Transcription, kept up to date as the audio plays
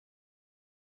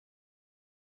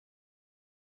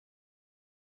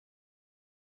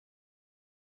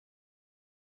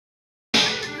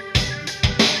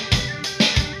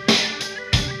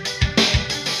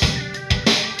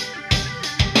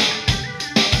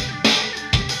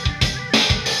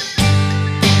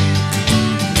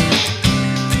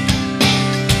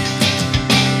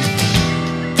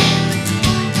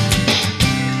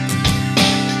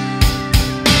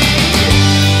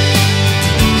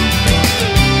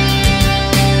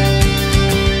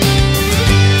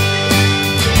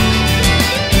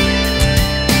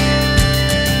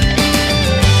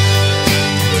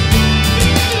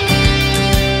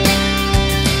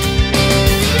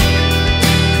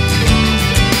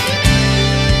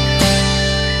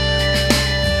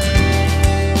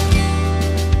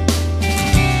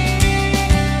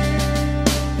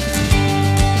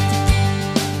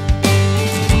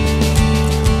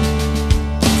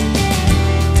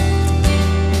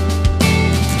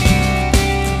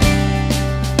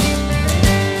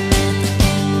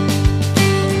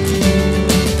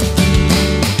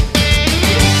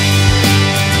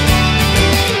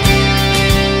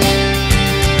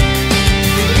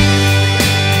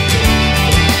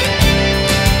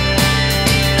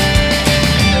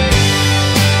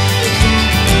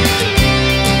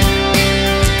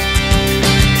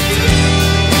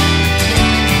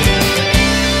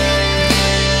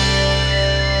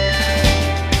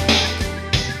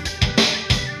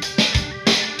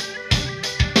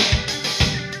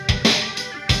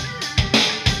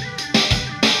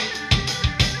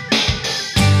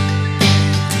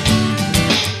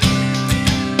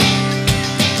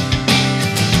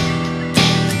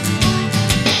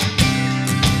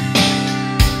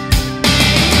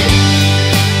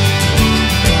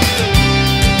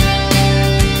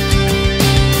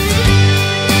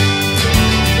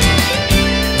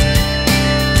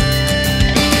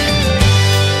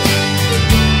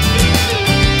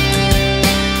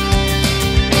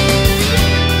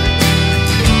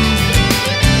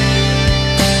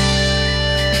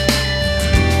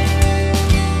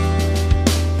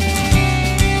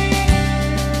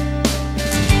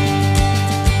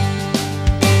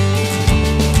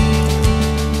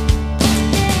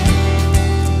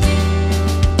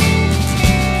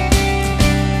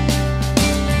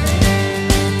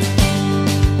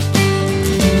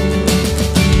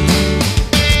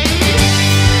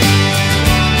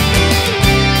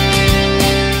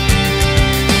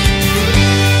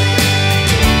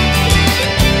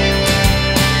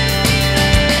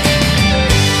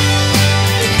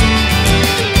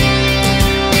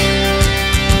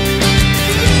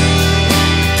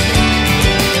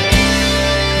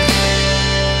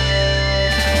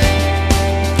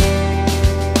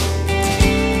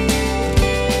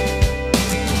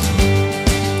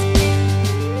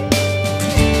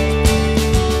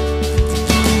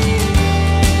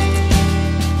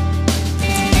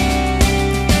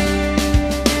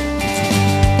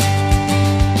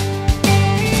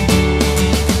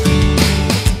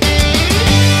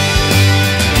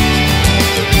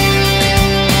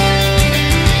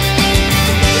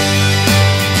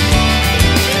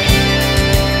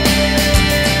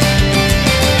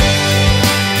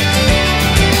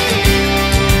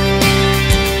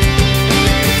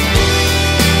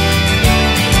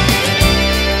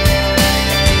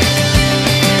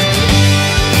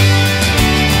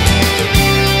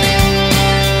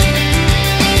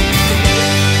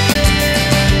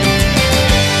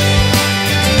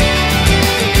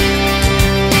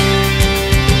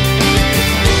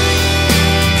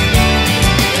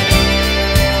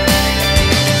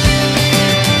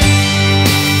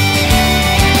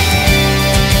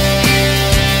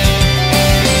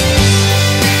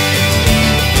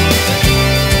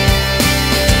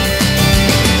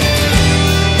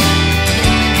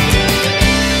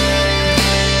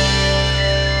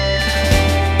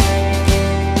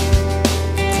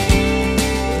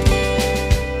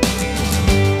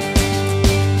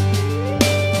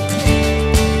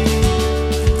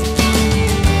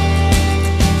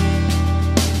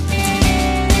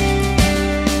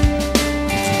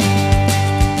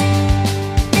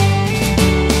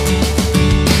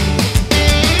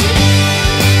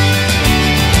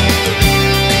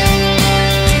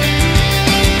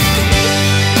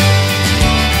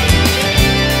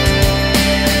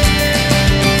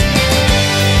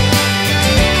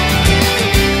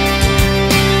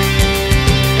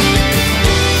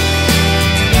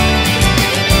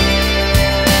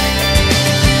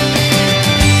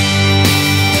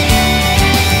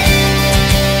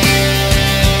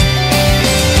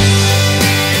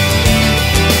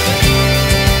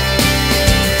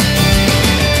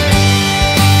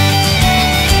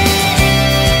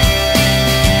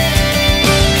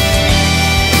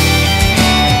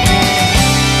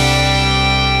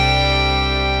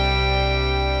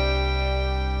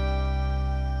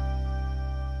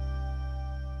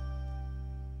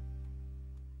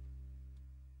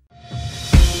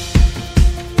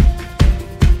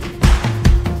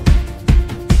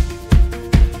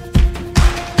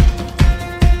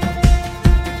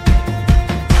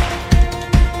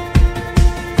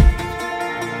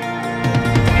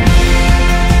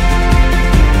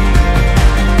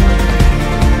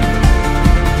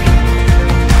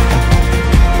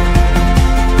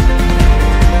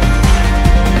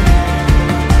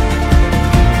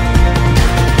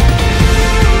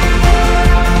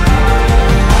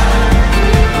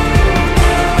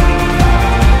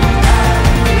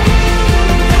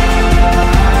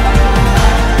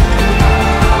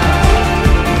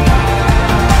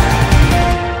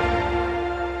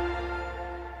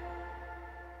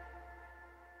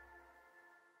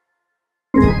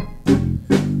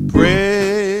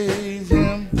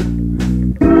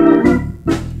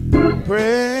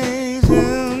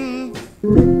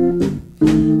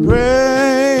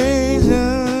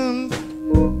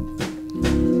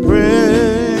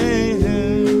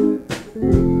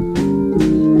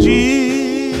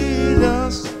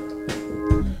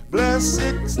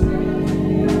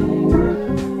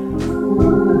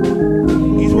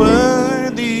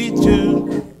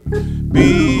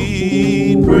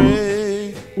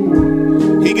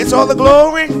all the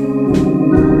glory.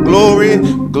 Glory,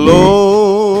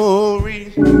 glory,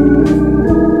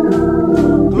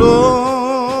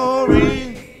 glory,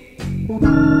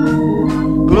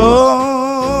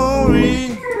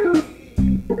 glory.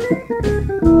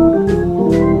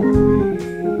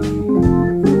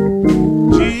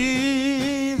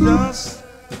 Jesus,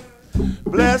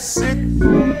 blessed.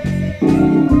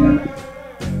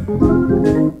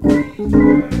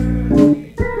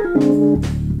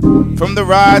 From the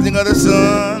rising of the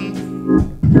sun,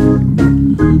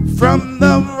 from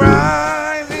the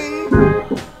rising,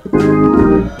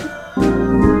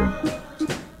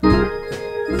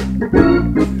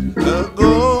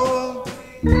 go.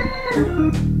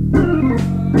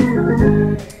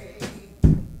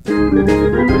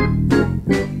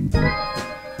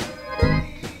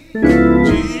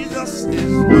 Jesus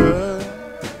is worth.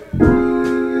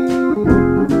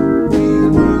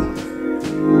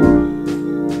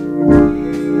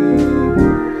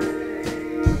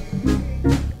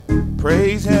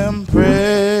 Praise him,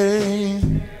 praise.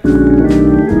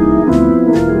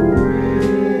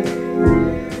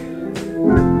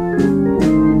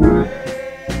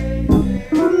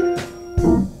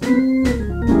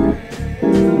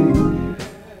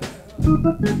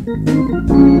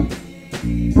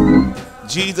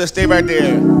 Jesus, stay right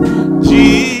there.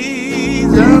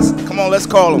 Jesus, come on, let's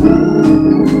call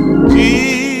him.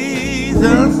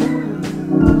 Jesus,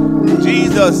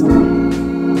 Jesus.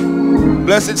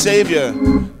 Blessed Savior,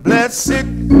 blessed,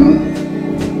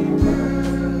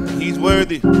 he's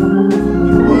worthy to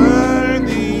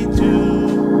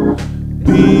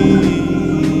be.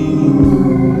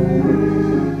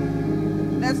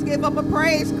 Let's give up a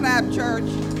praise clap, church.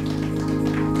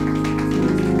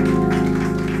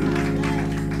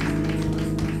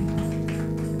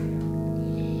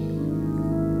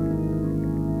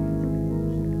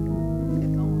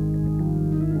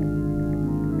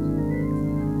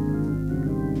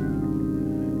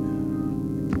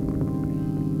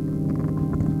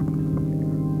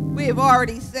 We have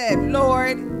already said,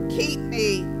 Lord, keep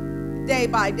me day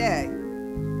by day,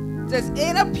 just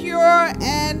in a pure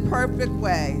and perfect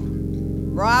way.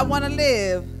 Where I want to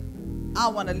live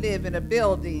in a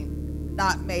building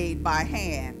not made by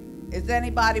hand. Is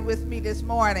anybody with me this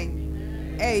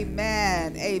morning?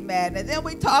 Amen, amen. And then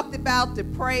we talked about to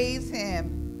praise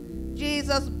him,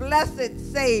 Jesus, blessed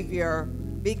Savior,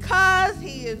 because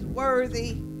he is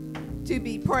worthy to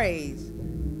be praised.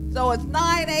 So it's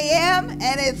 9 a.m.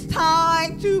 and it's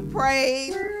time to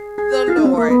praise the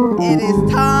Lord. It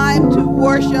is time to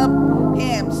worship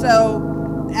him.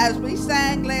 So as we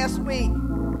sang last week,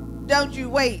 don't you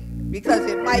wait, because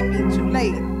it might be too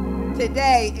late.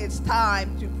 Today it's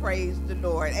time to praise the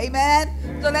Lord. Amen.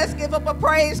 So let's give up a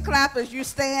praise clap as you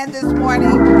stand this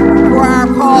morning for our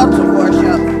call to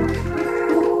worship.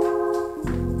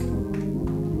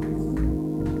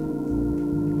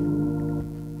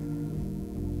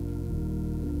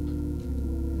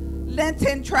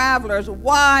 Lenten travelers,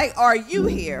 why are you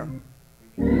here?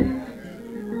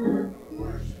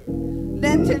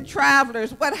 Lenten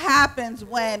travelers, what happens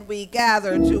when we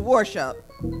gather to worship?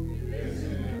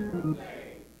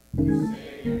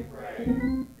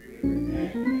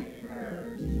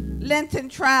 Lenten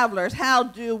travelers, how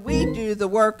do we do the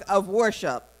work of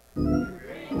worship?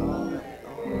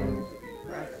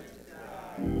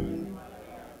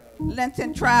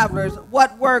 Lenten travelers,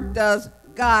 what work does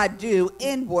God do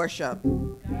in worship?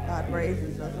 God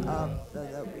raises us up so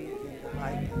that we can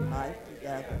delight in life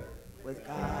together with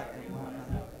God and one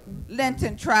another.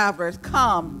 Lenten travelers,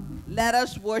 come, let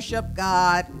us worship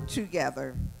God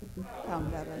together.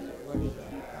 Come, let us worship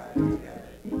God together.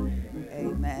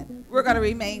 Amen. We're going to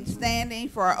remain standing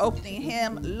for our opening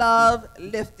hymn, Love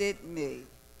Lifted Me.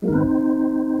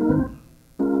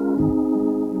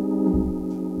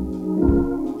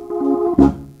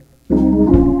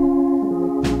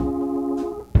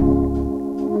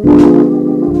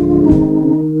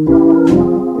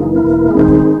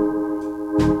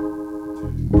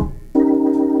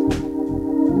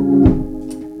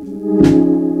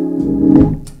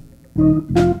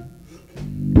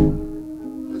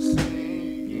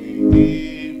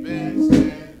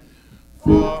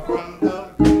 For from the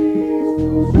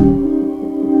peaceful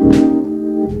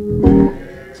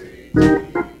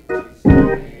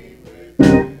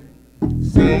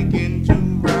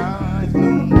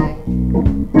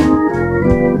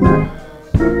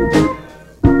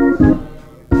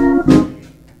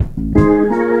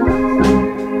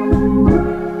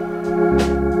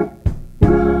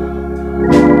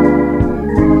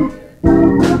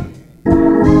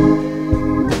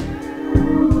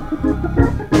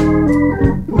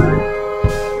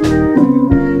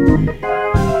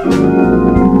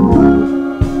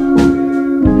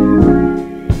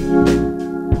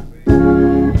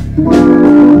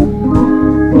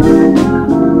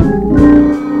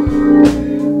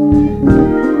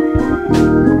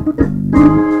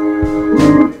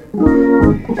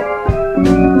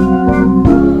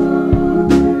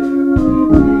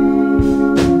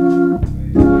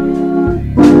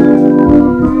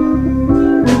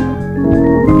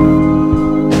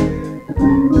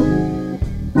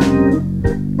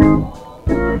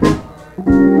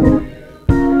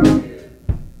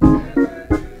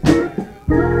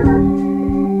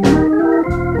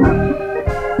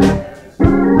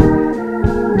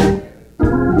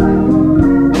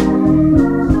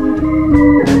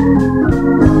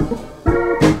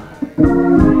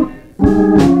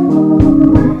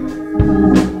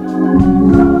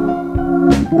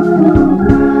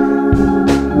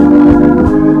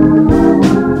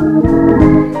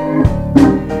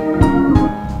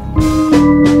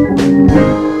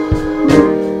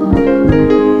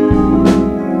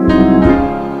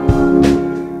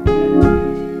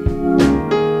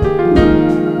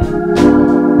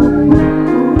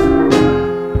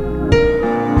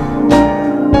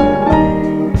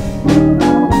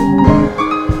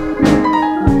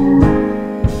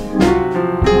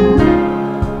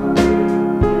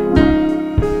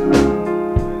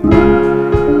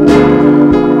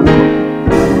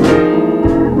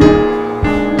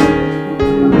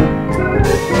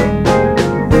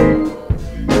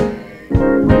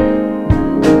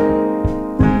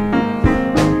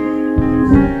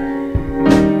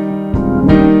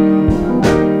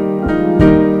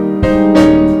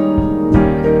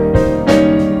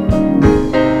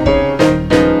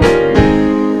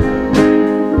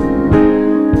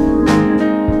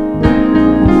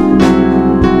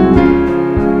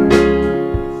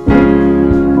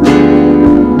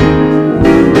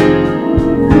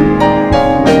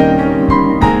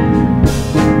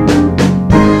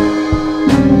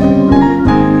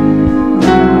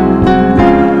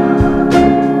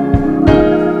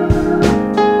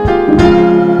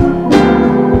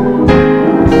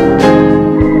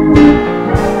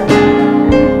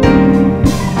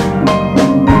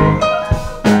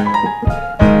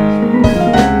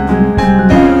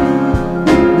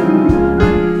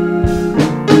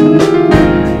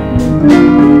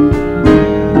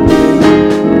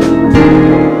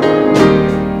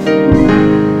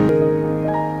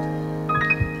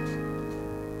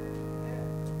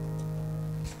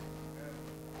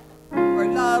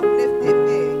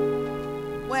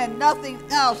nothing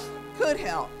else could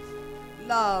help.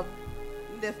 Love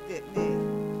lifted me.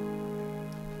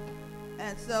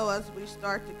 And so as we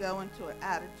start to go into an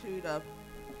attitude of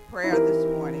prayer this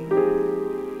morning, I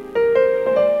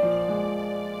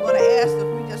want to ask if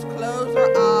we just close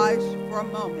our eyes for a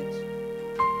moment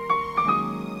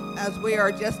as we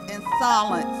are just in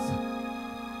silence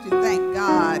to thank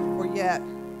God for yet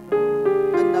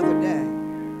another day.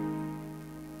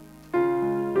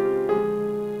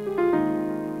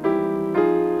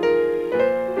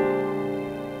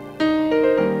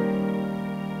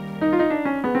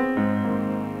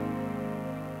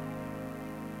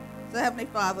 So Heavenly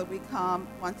Father, we come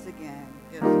once again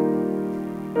just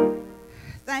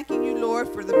thanking you, Lord,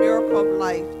 for the miracle of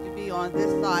life to be on this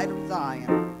side of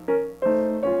Zion.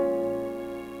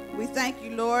 We thank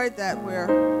you, Lord, that we're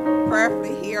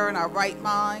prayerfully here in our right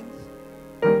minds,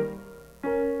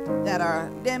 that our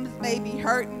limbs may be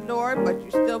hurting, Lord, but you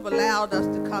still have allowed us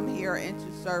to come here into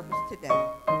service today.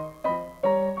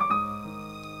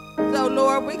 So,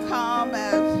 Lord, we come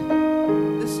as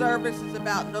the service is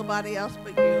about nobody else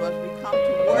but you, as we come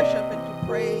to worship and to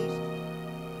praise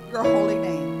your holy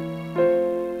name.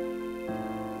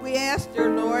 We ask, dear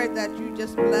Lord, that you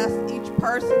just bless each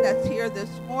person that's here this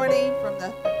morning from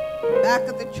the back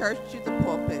of the church to the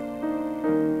pulpit.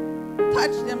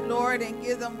 Touch them, Lord, and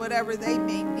give them whatever they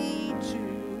may need to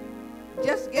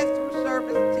just get through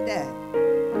service today.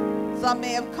 Some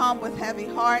may have come with heavy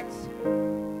hearts.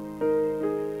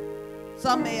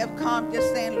 Some may have come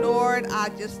just saying, Lord, I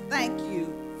just thank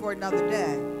you for another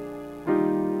day.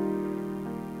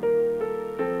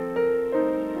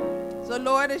 So,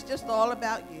 Lord, it's just all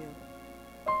about you.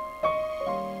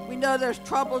 We know there's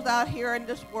troubles out here in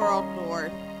this world,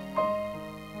 Lord.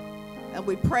 And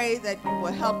we pray that you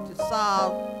will help to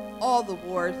solve all the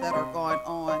wars that are going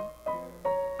on.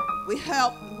 We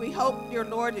hope, dear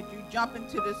Lord, that you jump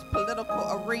into this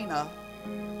political arena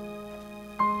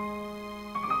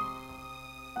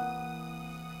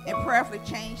and prayerfully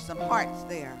change some hearts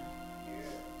there.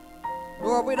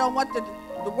 Lord, we don't want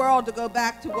the world to go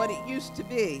back to what it used to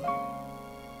be,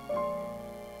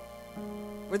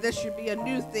 where there should be a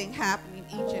new thing happening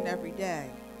each and every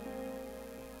day.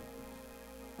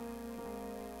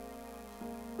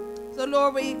 So,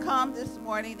 Lord, we come this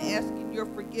morning asking your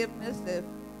forgiveness if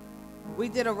we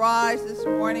did arise this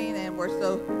morning and we're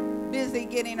so busy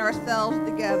getting ourselves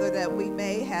together that we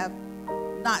may have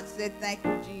not said thank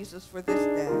you, Jesus, for this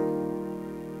day.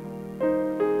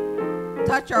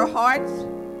 Touch our hearts.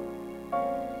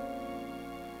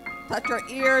 Touch our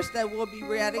ears that we'll be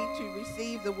ready to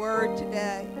receive the word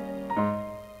today.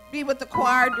 Be with the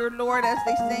choir, dear Lord, as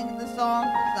they sing the song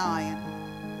of Zion.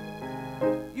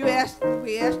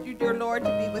 We ask you, dear Lord, to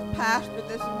be with Pastor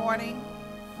this morning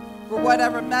for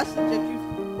whatever message that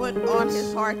you've put on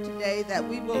his heart today, that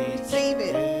we will receive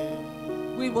it,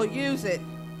 we will use it,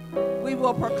 we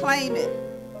will proclaim it,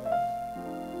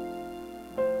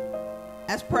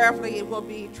 as prayerfully it will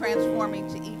be transforming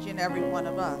to each and every one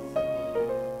of us.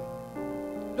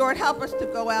 Lord, help us to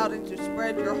go out and to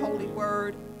spread your holy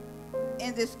word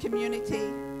in this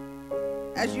community,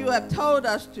 as you have told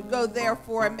us to go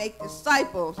therefore and make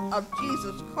disciples of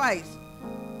Jesus Christ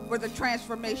for the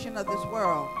transformation of this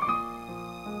world.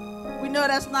 We know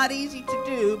that's not easy to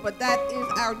do, but that is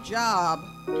our job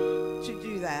to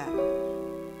do that.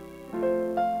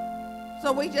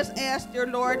 So we just ask, dear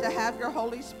Lord, to have your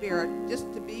Holy Spirit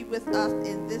just to be with us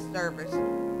in this service,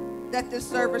 that this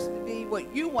service to be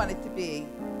what you want it to be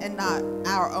and not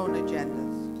our own agendas.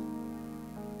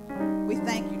 We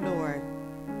thank you, Lord,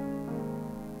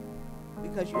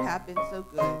 because you have been so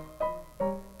good.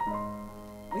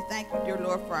 We thank you, dear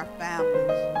Lord, for our families.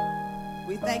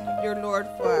 We thank you, dear Lord,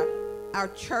 for our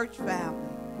church family.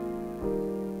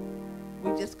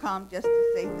 We just come just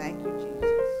to say thank you, Jesus.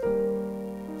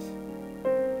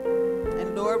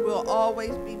 And Lord, we'll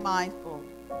always be mindful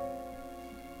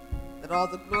that all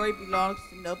the glory belongs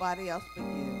to nobody else but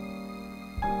you.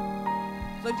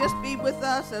 So just be with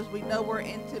us as we know we're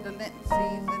into the Lenten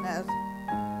season, as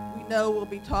we know we'll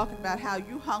be talking about how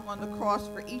you hung on the cross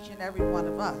for each and every one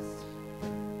of us.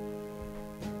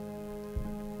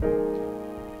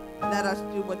 Let us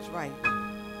do what's right.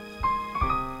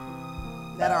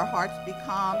 Let our hearts be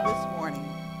calm this morning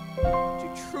to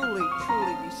truly,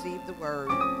 truly receive the word.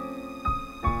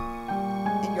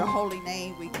 In your holy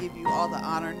name, we give you all the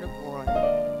honor and the glory.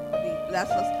 Bless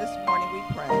us this morning, we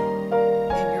pray.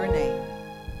 In your name,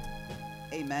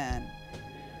 amen.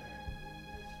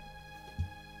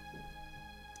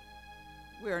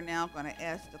 We are now going to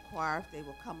ask the choir if they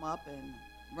will come up and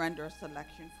render a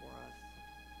selection for us.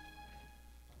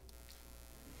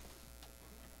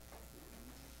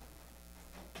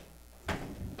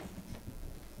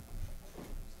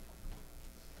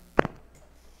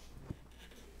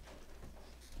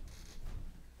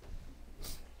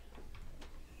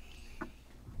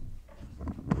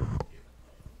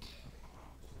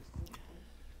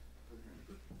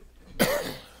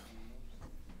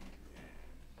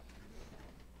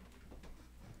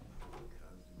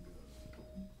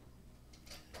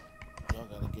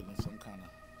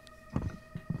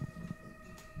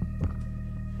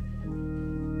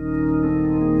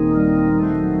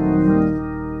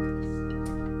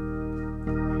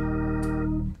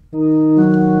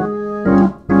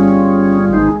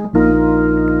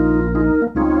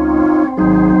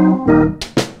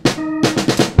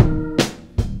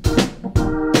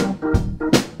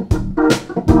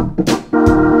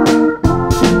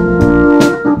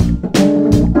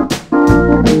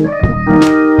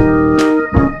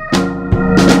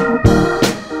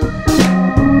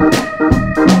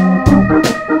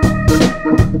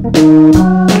 Come on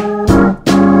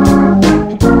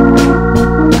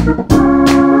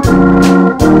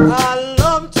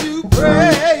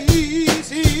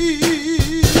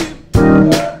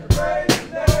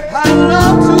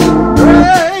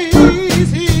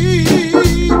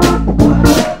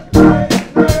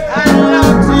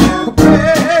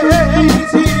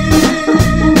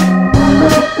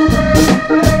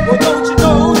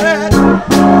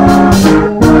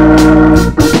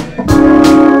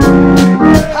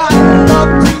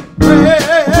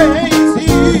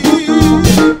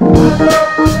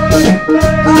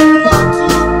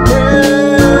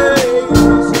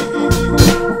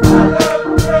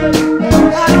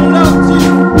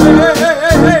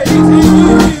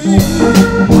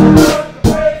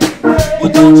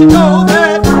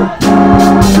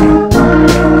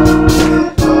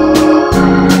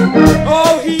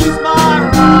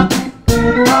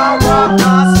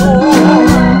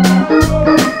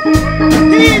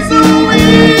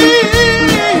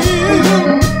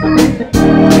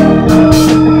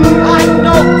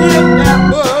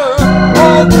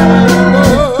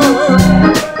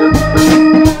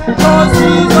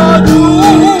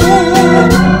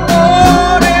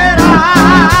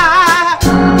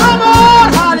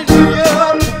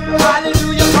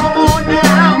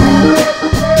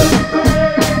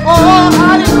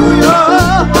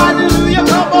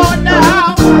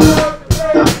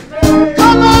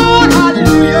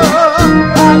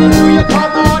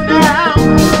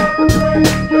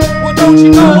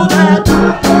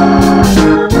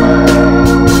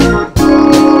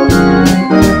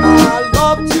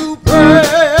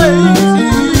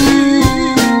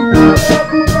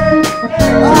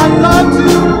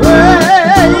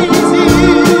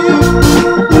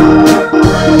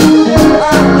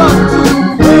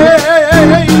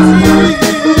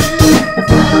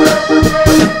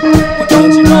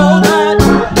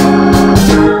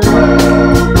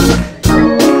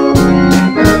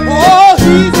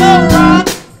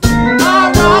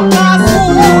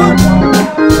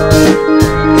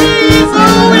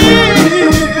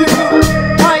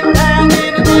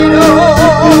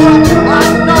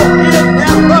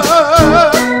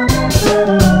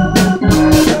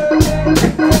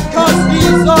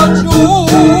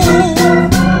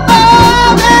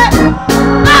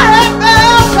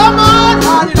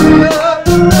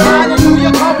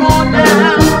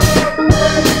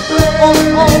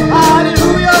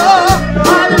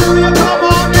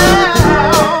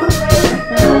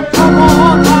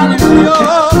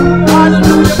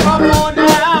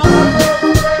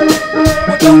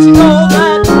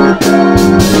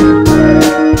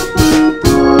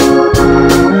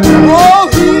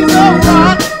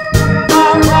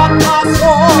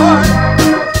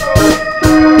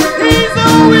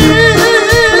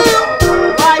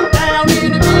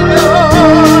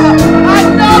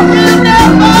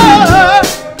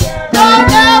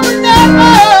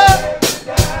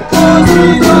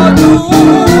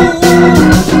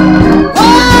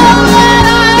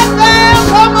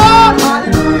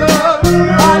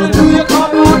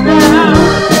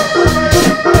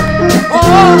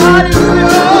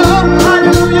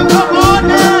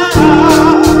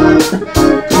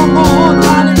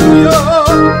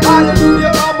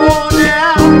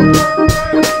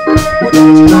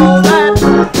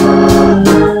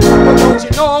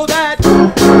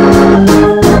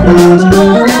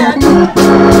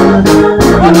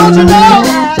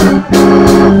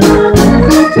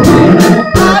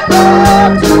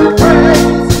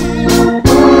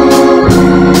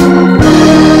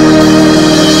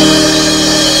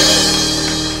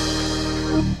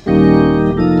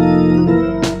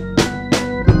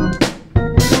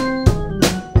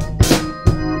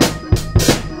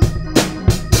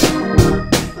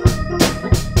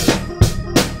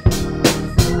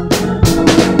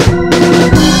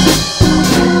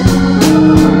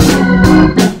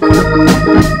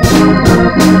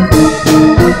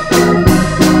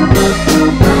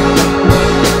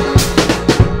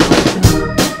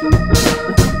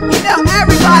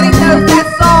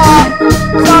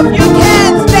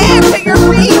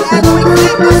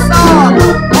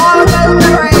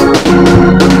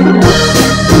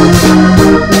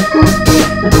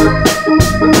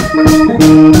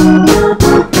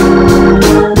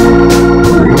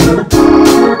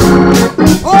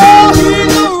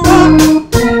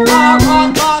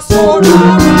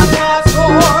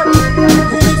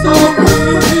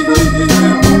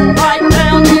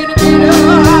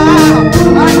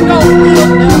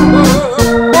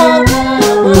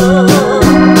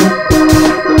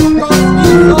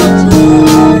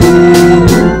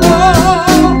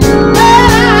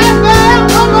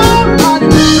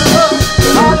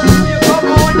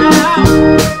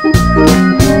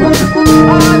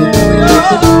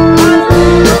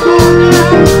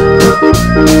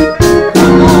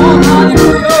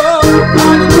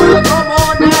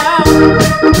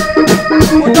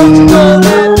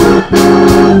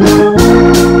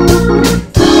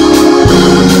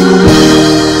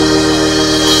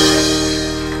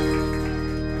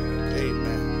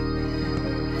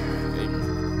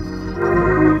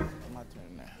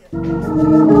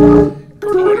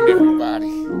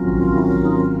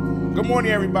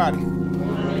everybody.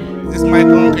 Is this mic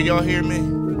on? Can y'all hear me?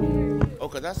 Oh,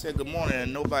 because I said good morning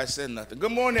and nobody said nothing.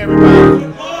 Good morning, everybody.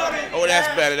 Good morning. Oh,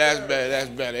 that's better. That's better. That's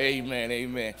better. Amen.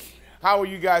 Amen. How are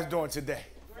you guys doing today?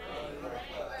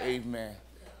 Amen.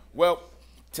 Well,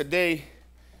 today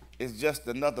is just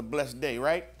another blessed day,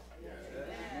 right?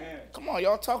 Amen. Come on,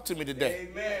 y'all talk to me today.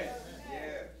 Amen.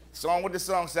 Song with the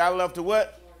song say, I love to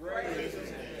what? Praise.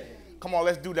 Come on,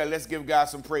 let's do that. Let's give God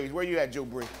some praise. Where you at, Joe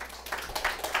Bree?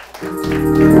 Let's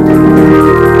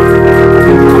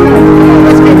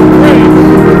give him praise.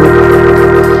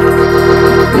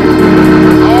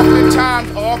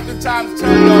 Oftentimes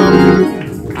tell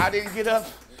y'all, I didn't get up.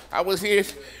 I was here.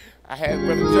 I had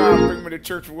Brother John bring me to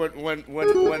church one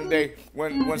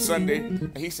Sunday,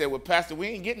 and he said, well, Pastor, we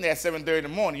ain't getting there at 7:30 in the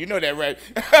morning. You know that, right?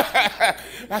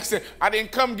 I said, I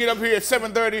didn't come get up here at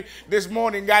 7:30 this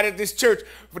morning, got at this church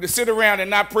for to sit around and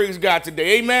not praise God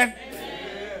today. Amen? Amen.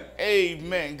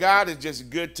 Amen. God is just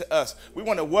good to us. We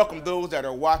want to welcome those that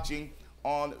are watching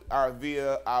on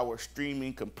via our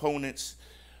streaming components.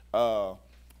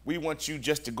 We want you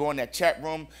just to go in that chat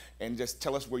room and just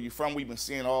tell us where you're from. We've been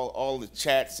seeing all the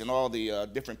chats and all the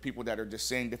different people that are just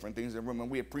saying different things in the room. And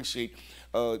we appreciate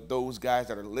those guys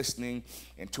that are listening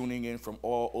and tuning in from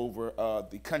all over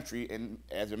the country. And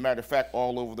as a matter of fact,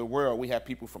 all over the world. We have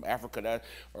people from Africa that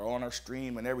are on our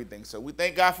stream and everything. So we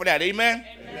thank God for that. Amen?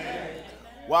 Amen.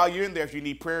 While you're in there, if you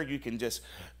need prayer, you can just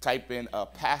type in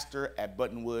pastor at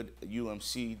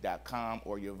buttonwoodumc.com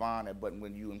or Yvonne at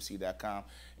buttonwoodumc.com,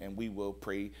 and we will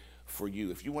pray for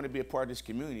you. If you want to be a part of this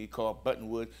community called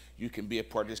Buttonwood, you can be a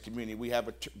part of this community. We have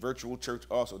a virtual church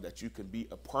also that you can be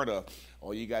a part of.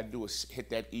 All you got to do is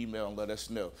hit that email and let us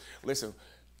know. Listen,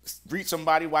 greet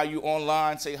somebody while you're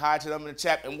online. Say hi to them in the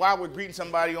chat. And while we're greeting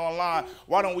somebody online,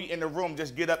 why don't we in the room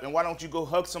just get up and why don't you go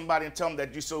hug somebody and tell them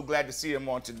that you're so glad to see them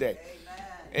on today.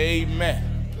 Amen.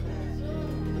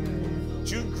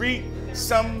 You greet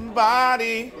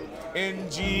somebody in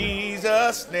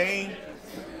Jesus' name.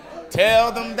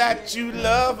 Tell them that you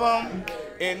love them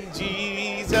in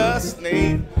Jesus'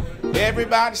 name.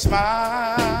 Everybody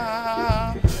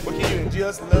smile. What can you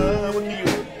just love? What can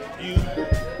you?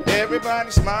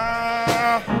 Everybody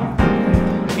smile.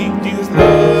 He just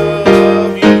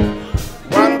love you.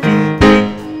 Why don't you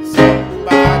greet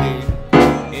somebody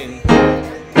in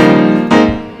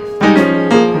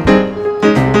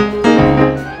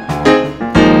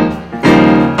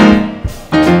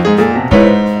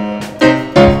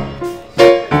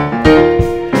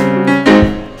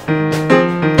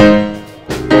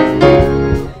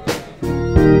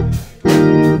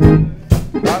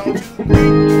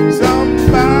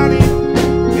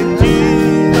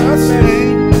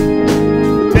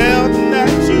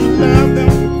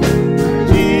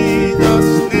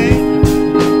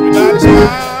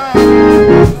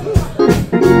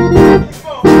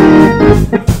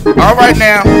All right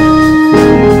now,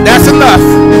 that's enough.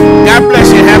 God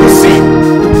bless you. Have a seat.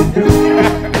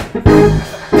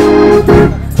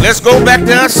 Let's go back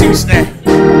to our seats now.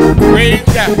 Praise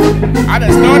God. I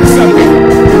done started something.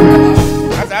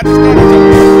 I just started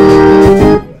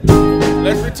something.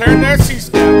 Let's return to our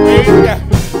seats now. Praise God.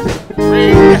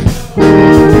 Praise God.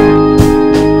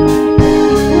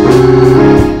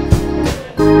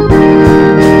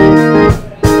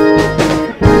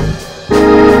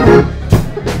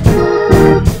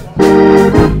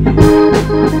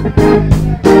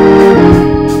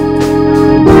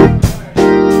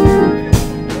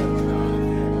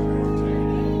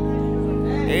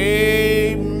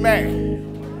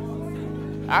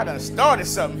 Started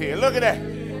something here. Look at that.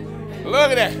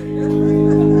 Look at that.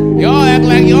 Y'all act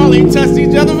like y'all ain't touched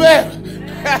each other well.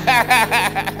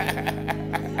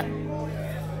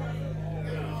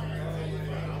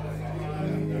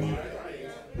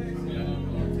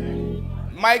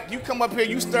 Mike, you come up here.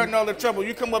 You starting all the trouble.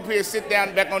 You come up here and sit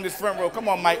down back on this front row. Come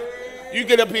on, Mike. You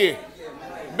get up here.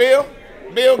 Bill,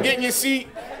 get in your seat.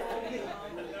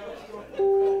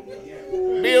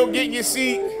 Bill, get in your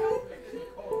seat.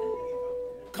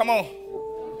 Come on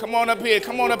up here.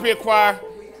 Come on up here, choir.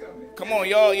 Come on,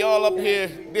 y'all up here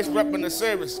disrupting the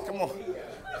service. Come on.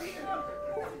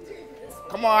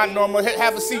 Come on, Norma.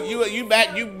 Have a seat. You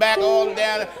back all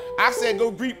down. I said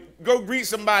go greet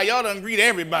somebody. Y'all done greet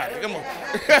everybody. Come on.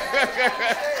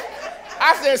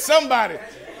 I said somebody.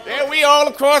 Yeah, we all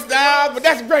across the aisle, but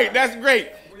that's great. That's great.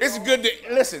 It's good to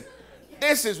listen.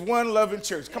 This is one loving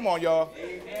church. Come on, y'all.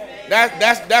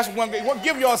 That's one thing. Well,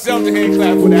 give yourselves a hand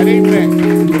clap for that. Amen.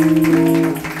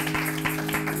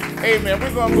 Amen.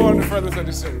 We're going to go on the furthest of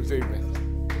the service. Amen.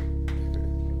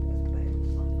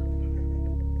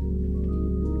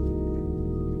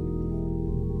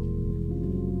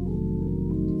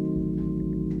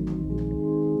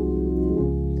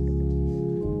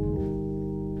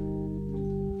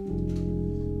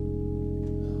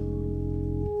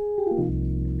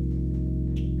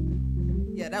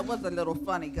 That was a little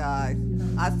funny, guys.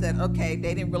 I said, okay,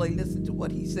 they didn't really listen to what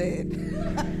he said.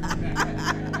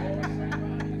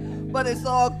 But it's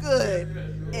all good.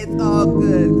 It's all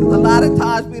good. Because a lot of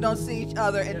times we don't see each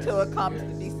other until it comes to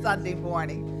be Sunday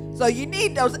morning. So you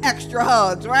need those extra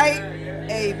hugs, right?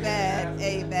 Amen,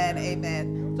 amen,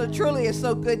 amen. So truly it's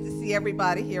so good to see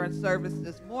everybody here in service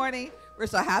this morning. We're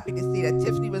so happy to see that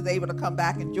Tiffany was able to come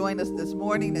back and join us this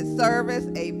morning in service.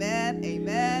 Amen,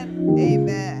 amen,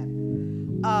 amen.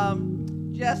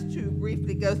 Just to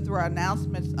briefly go through our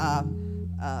announcements,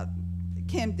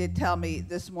 Kim did tell me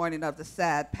this morning of the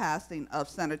sad passing of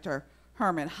Senator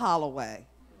Herman Holloway.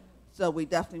 So we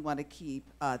definitely want to keep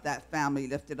that family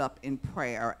lifted up in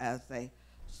prayer as they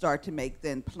start to make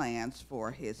then plans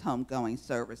for his homegoing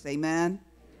service. Amen?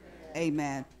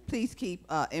 Amen. Please keep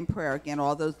in prayer, again,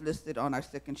 all those listed on our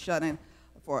sick and shut-in,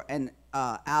 and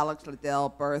Alex, Liddell,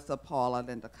 Bertha, Paula,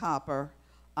 Linda Copper,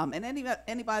 and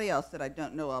anybody else that I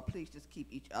don't know of. Please just keep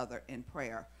each other in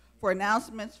prayer. For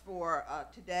announcements for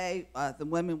today, the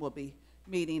women will be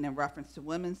meeting in reference to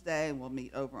Women's Day, and we'll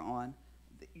meet over on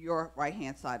your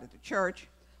right-hand side of the church.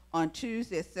 On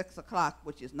Tuesday at 6 o'clock,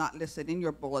 which is not listed in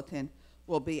your bulletin,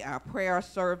 will be our prayer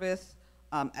service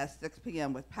at 6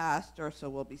 p.m. with Pastor, so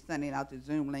we'll be sending out the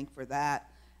Zoom link for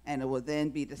that, and it will then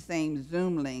be the same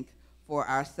Zoom link for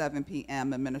our 7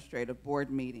 p.m. administrative board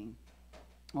meeting.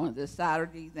 On this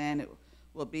Saturday, then, it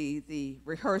will be the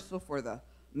rehearsal for the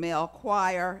male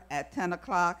choir at 10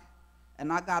 o'clock,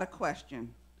 and I got a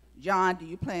question. John, do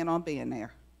you plan on being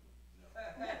there?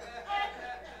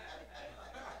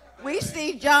 We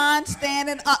see John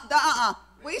standing up.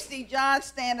 We see John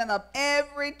standing up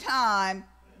every time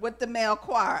with the male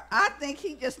choir. I think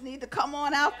he just need to come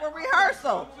on out for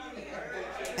rehearsal.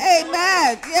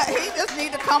 Amen. Yeah, he just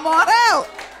need to come on out.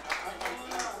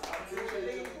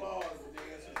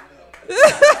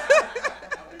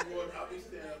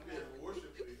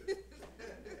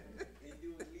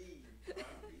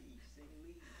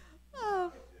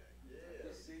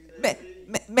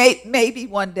 Maybe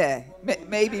one day.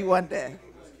 Maybe one day.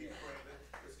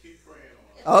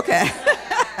 Okay.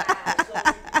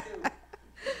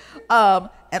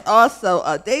 And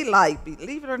also, daylight,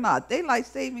 believe it or not, daylight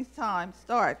savings time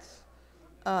starts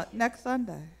next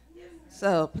Sunday.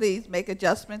 So please make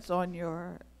adjustments on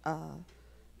your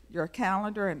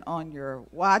calendar and on your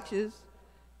watches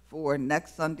for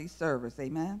next Sunday's service.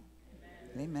 Amen?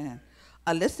 Amen.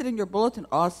 Listed in your bulletin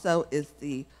also is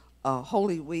the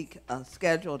Holy Week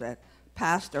schedule that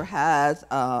Pastor has.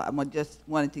 I just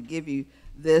wanted to give you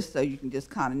this so you can just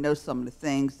kind of know some of the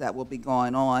things that will be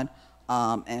going on.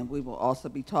 And we will also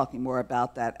be talking more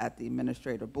about that at the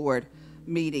administrative board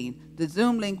meeting. The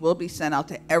Zoom link will be sent out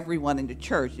to everyone in the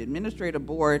church. The administrative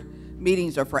board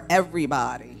meetings are for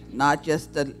everybody, not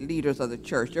just the leaders of the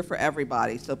church. They're for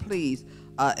everybody. So please,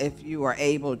 if you are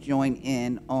able, join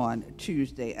in on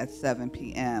Tuesday at 7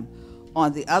 p.m.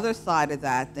 On the other side of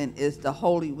that, then, is the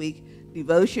Holy Week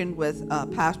devotion with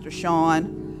Pastor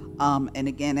Sean. And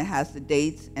again, it has the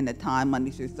dates and the time,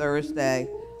 Monday through Thursday,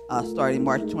 starting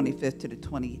March 25th to the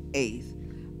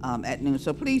 28th at noon.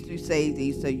 So please do save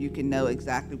these so you can know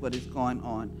exactly what is going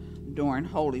on during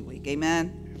Holy Week.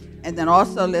 Amen? And then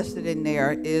also listed in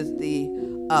there is the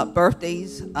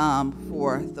birthdays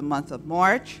for the month of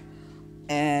March.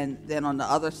 And then on the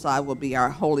other side will be our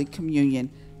Holy Communion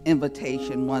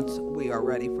invitation once we are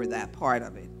ready for that part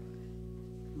of it.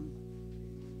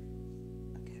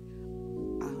 Okay.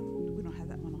 We don't have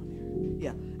that one on there.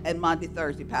 Yeah. And Monday,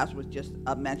 Thursday, Pastor was just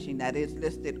mentioning that is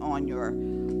listed on your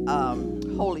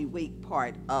Holy Week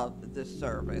part of the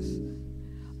service.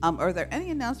 Are there any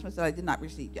announcements that I did not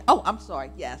receive yet? Oh, I'm sorry,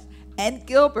 yes. Ed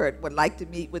Gilbert would like to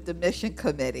meet with the mission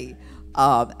committee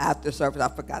after service. I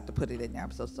forgot to put it in there. I'm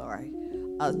so sorry.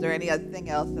 Is there any other thing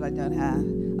else that I don't have?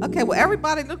 Okay, well,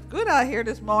 everybody looks good out here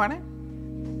this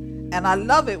morning. And I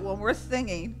love it when we're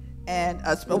singing, and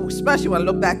especially when I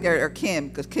look back there at Kim,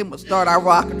 because Kim will start our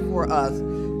rocking for us.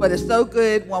 But it's so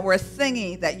good when we're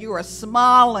singing that you are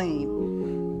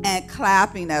smiling and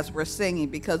clapping as we're singing,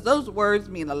 because those words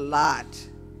mean a lot.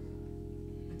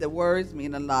 The words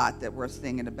mean a lot that we're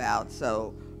singing about.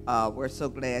 So we're so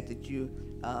glad that you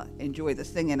enjoy the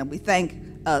singing. And we thank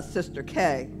Sister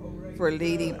Kay for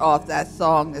leading off that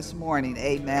song this morning.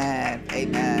 Amen.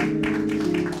 Amen.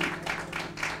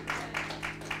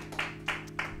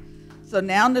 So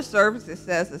now in the service, it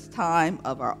says it's time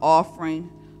of our offering,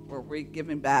 where we're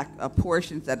giving back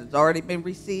portions that has already been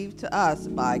received to us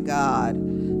by God.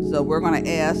 So we're going to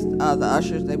ask the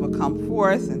ushers, they will come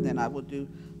forth, and then I will do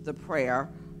the prayer.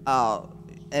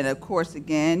 And of course,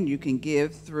 again, you can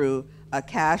give through a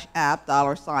Cash App,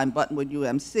 $Buttonwood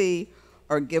UMC,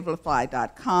 or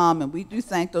givelify.com. And we do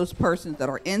thank those persons that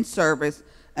are in service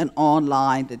and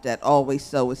online that always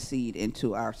sow a seed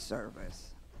into our service.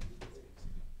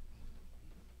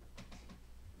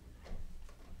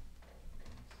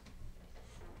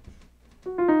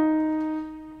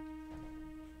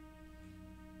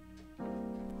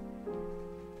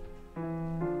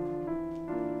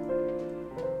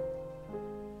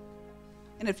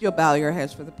 And if you'll bow your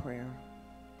heads for the prayer.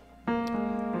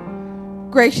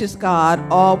 Gracious God,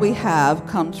 all we have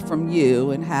comes from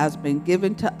you and has been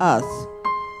given to us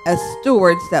as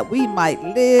stewards that we might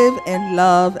live and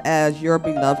love as your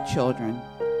beloved children.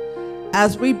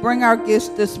 As we bring our gifts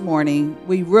this morning,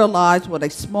 we realize what a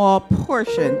small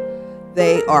portion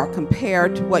they are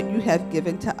compared to what you have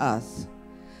given to us.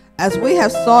 As we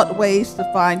have sought ways to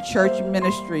find church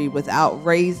ministry without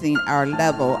raising our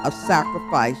level of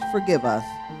sacrifice, forgive us.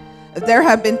 If there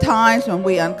have been times when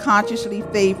we unconsciously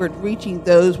favored reaching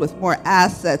those with more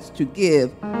assets to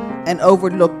give and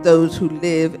overlooked those who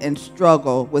live and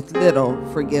struggle with little,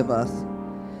 forgive us.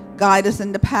 Guide us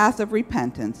in the path of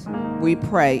repentance. We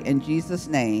pray in Jesus'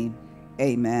 name,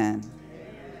 amen.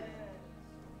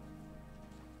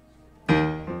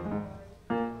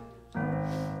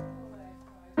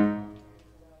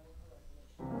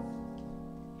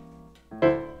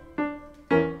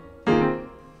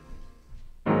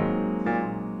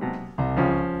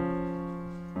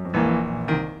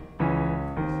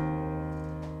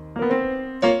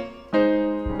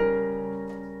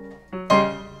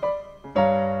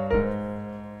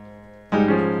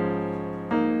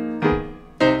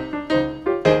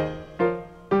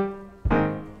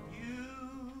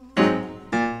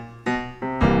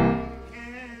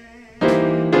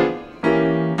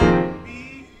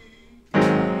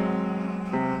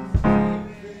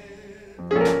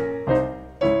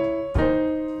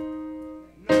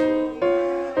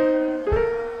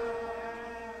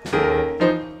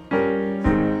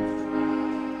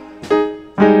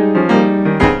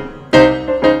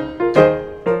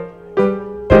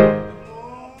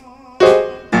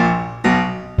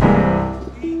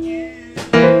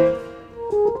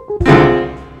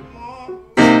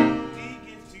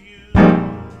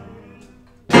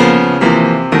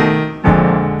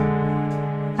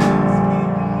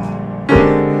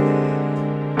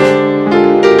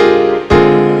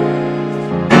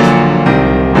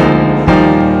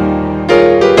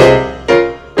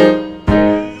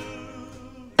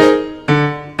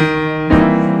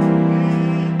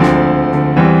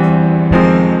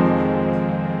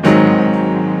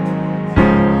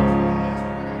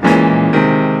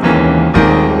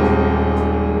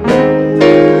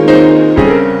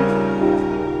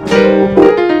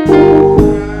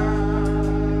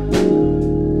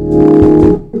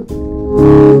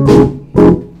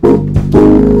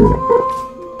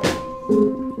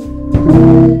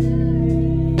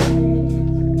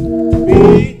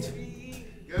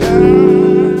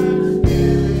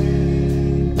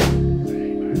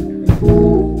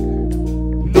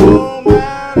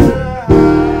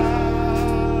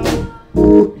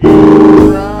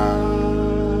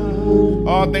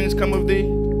 All things come of thee.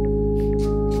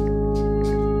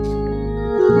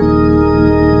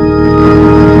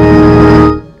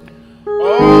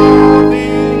 All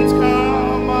things come of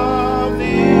thee.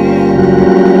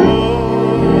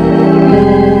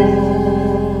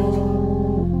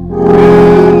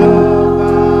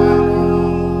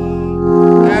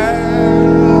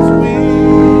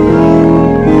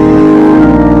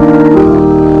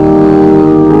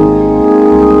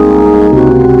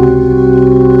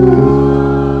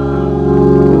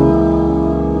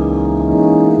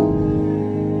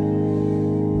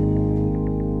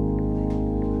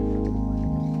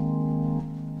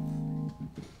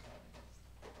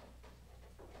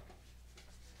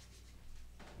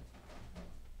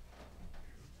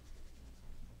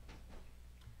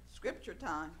 Scripture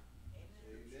time.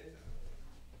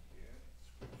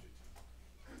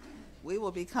 We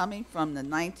will be coming from the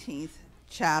 19th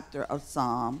chapter of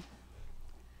Psalm,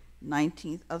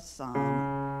 19th of Psalm,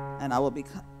 and I will be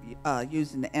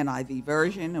using the NIV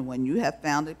version, and when you have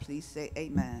found it, please say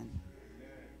amen.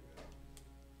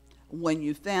 When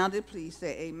you found it, please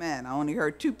say amen. I only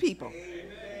heard two people.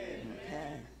 Amen.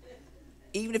 Okay.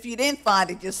 Even if you didn't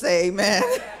find it, just say amen.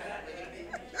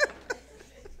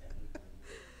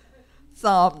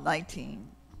 Psalm 19.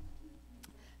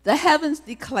 The heavens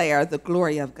declare the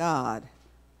glory of God.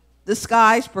 The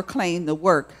skies proclaim the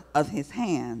work of his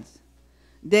hands.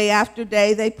 Day after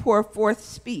day they pour forth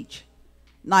speech.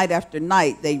 Night after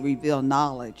night they reveal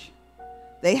knowledge.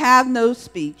 They have no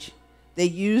speech. They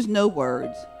use no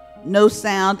words. No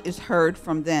sound is heard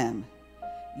from them.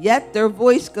 Yet their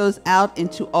voice goes out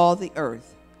into all the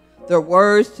earth, their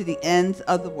words to the ends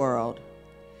of the world.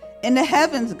 In the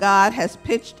heavens, God has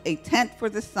pitched a tent for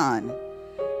the sun.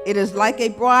 It is like a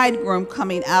bridegroom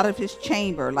coming out of his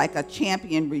chamber, like a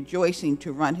champion rejoicing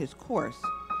to run his course.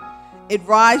 It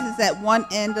rises at one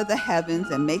end of the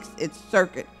heavens and makes its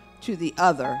circuit to the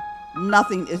other.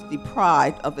 Nothing is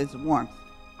deprived of its warmth.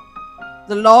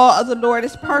 The law of the Lord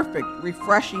is perfect,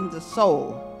 refreshing the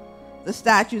soul. The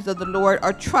statutes of the Lord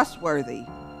are trustworthy,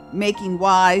 making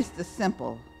wise the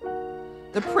simple.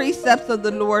 The precepts of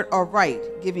the Lord are right,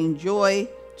 giving joy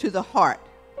to the heart.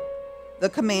 The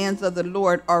commands of the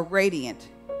Lord are radiant,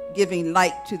 giving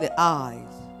light to the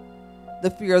eyes.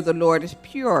 The fear of the Lord is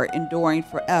pure, enduring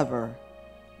forever.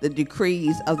 The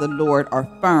decrees of the Lord are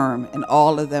firm, and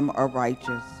all of them are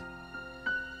righteous.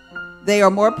 They are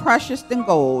more precious than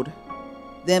gold,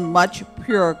 than much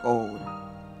pure gold.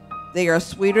 They are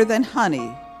sweeter than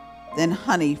honey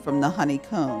from the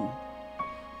honeycomb.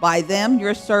 By them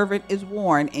your servant is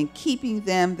warned, in keeping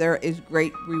them there is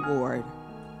great reward.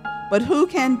 But who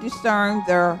can discern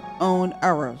their own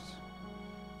errors?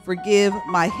 Forgive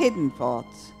my hidden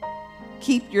faults.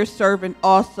 Keep your servant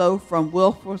also from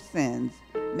willful sins.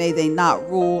 May they not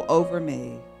rule over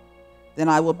me. Then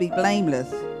I will be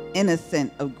blameless,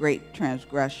 innocent of great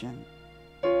transgression.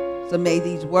 So may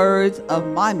these words of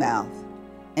my mouth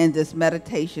and this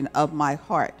meditation of my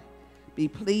heart be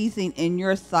pleasing in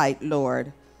your sight,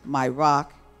 Lord, my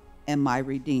rock and my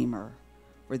redeemer.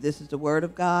 For this is the word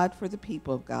of God for the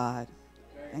people of God.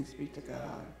 Thanks be to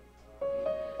God.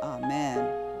 Amen.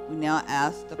 We now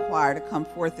ask the choir to come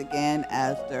forth again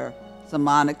as their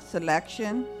sermonic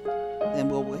selection. Then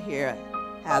we will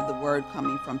have the word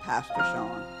coming from Pastor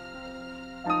Sean.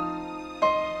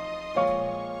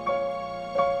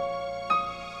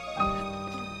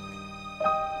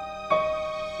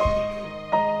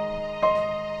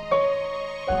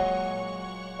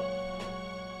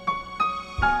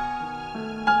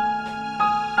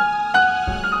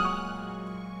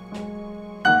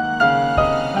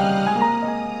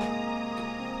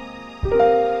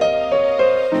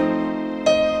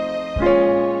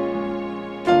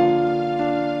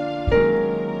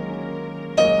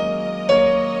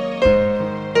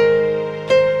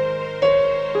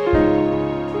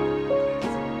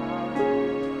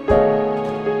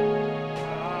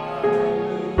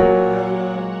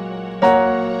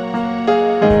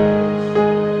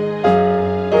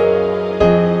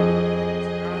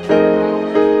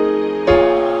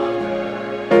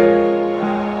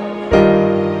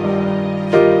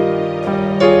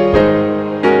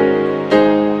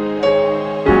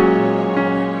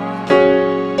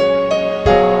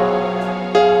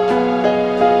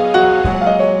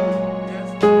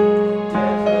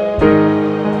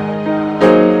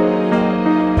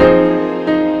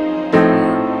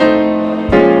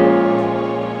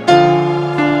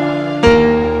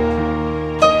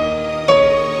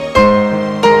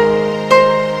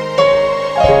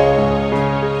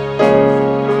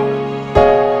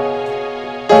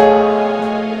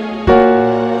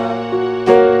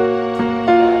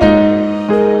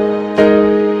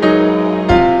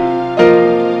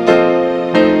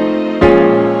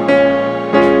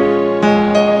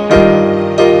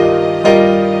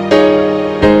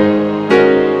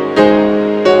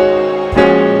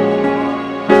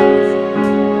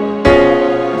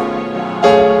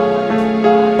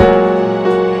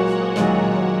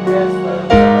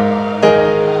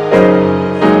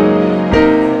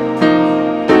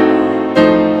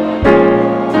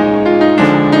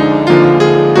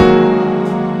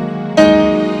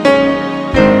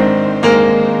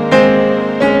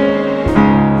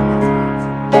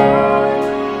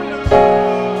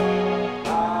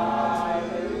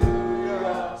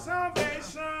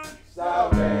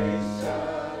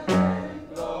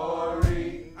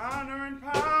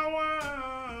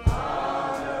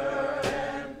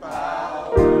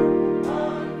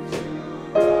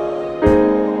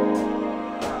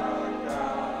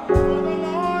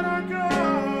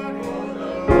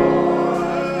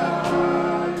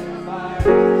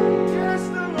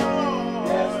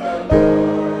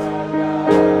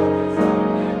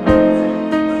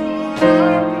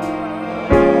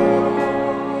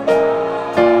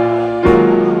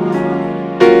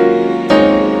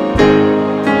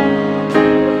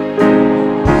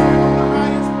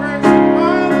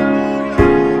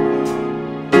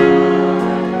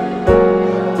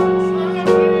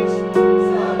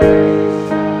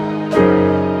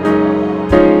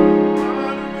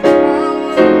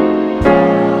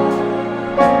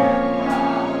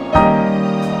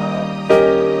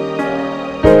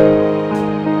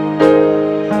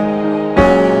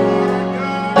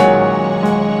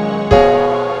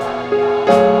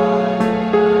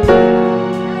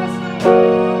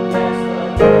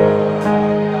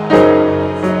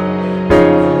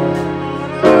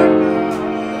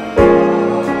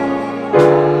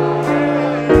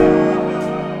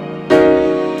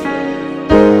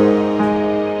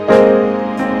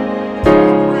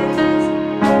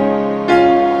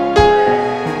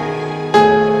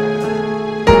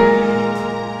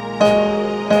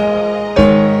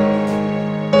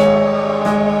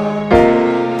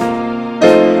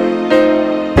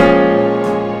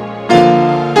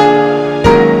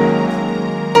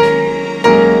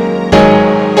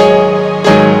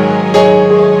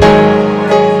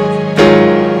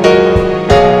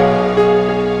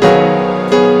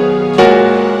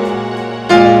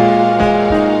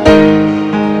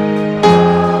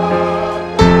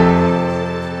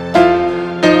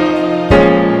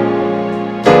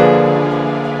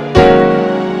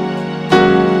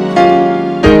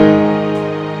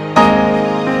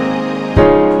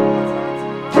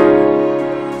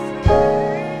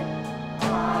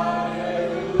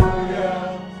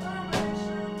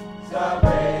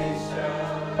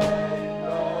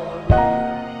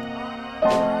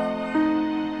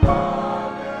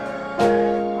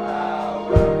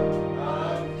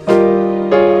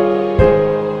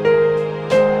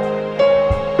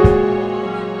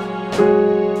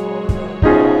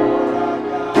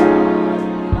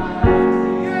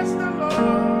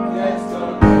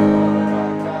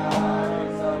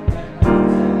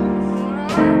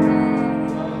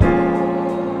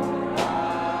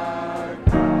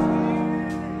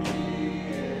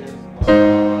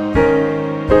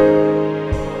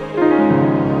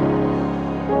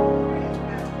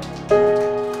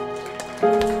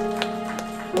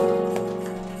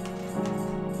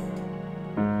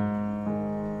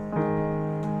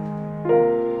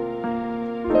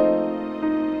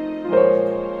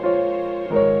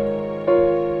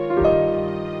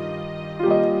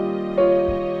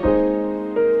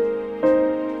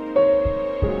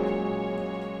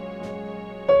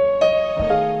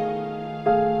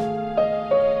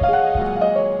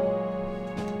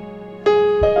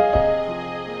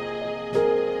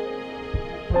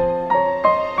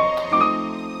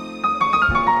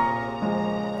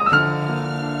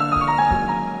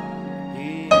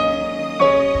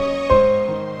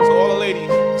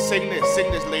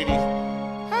 sing this, ladies.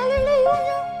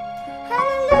 Hallelujah,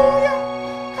 hallelujah,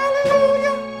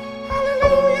 hallelujah,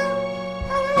 hallelujah,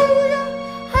 hallelujah,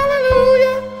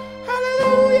 hallelujah,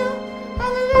 hallelujah,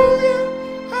 hallelujah,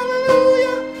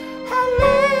 hallelujah,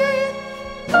 hallelujah.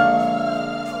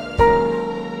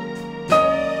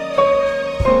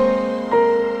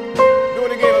 Do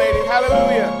it again, ladies.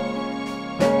 Hallelujah.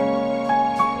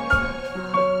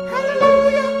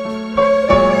 Hallelujah. Hallelujah.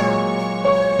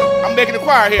 I'm making the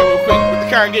choir here real quick with the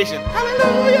congregation.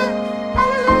 Hallelujah.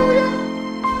 Hallelujah.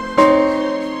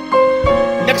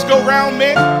 Next go round,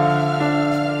 men.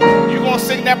 You're going to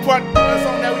sing that part, that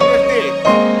song that we just did.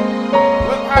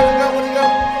 How's it go? What it go?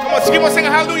 Come on, keep on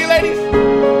singing hallelujah, ladies.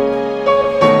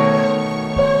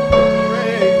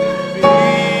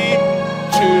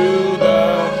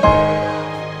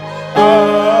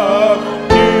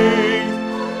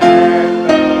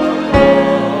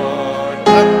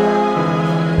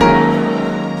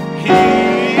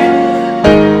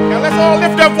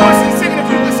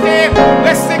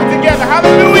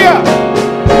 Hallelujah.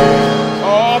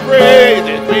 All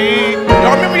praises be.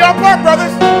 Y'all remember y'all part,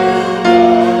 brothers?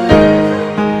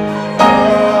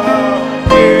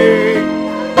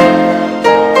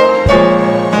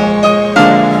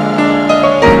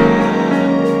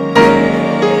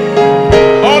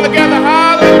 All together,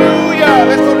 hallelujah.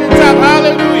 Let's go to the top.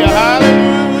 Hallelujah.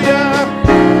 Hallelujah.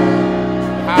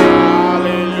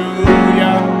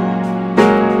 Hallelujah.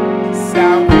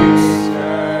 Salvation.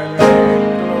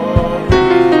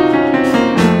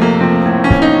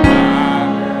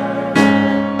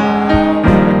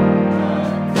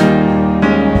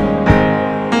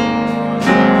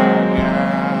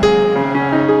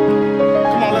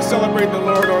 Celebrate the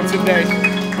Lord on today.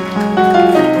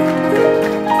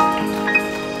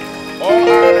 All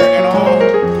honor and all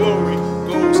glory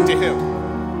goes to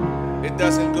Him. It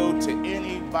doesn't go to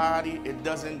anybody. It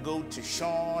doesn't go to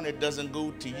Sean. It doesn't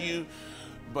go to you.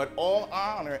 But all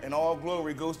honor and all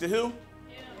glory goes to who?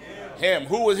 Him.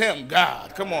 Who is Him?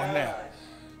 God. Come on now.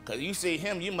 Because you say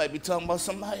Him, you might be talking about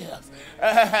somebody else.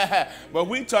 But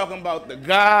we talking about the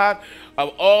God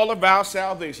of all of our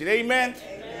salvation. Amen?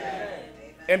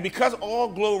 And because all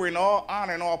glory and all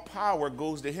honor and all power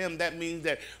goes to Him, that means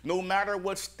that no matter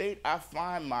what state I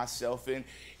find myself in,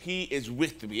 He is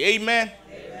with me. Amen?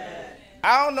 Amen.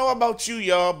 I don't know about you,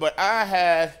 y'all, but I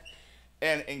had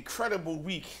an incredible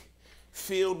week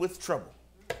filled with trouble.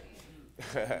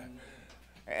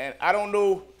 And I don't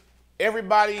know,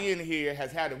 everybody in here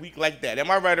has had a week like that. Am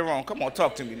I right or wrong? Come on,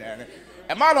 talk to me now.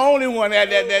 Am I the only one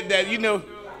that you know,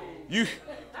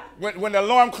 when the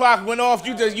alarm clock went off,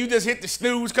 you just hit the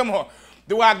snooze? Come on.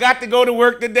 Do I got to go to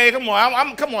work today? Come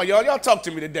on. Come on, y'all. Y'all talk to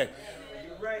me today.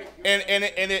 And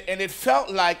it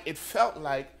felt like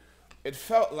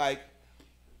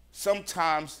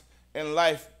sometimes in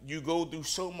life you go through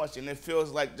so much and it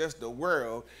feels like just the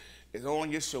world is on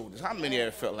your shoulders. How many of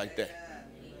you felt like that?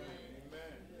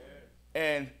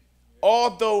 And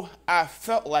although I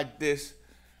felt like this,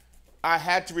 I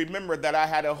had to remember that I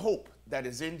had a hope that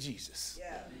is in Jesus.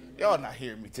 Y'all not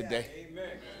hearing me today.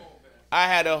 I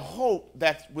had a hope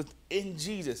that's within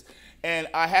Jesus. And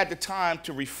I had the time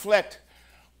to reflect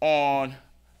on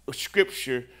a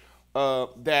scripture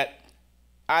that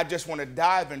I just want to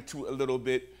dive into a little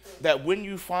bit. That when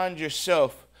you find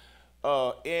yourself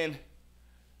in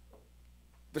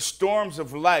the storms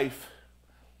of life,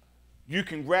 you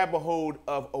can grab a hold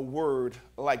of a word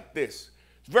like this.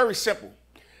 It's very simple.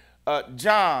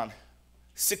 John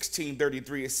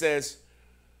 16:33, it says,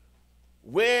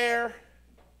 where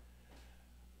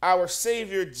our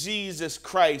Savior Jesus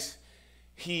Christ,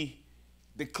 He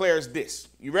declares this.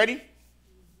 You ready?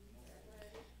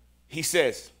 He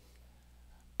says,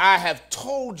 I have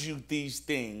told you these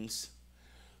things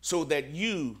so that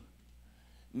you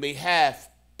may have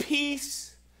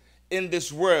peace in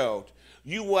this world.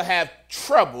 You will have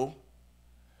trouble,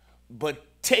 but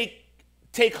take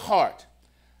heart.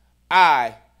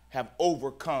 I have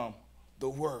overcome the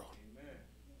world.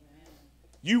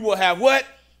 You will have what?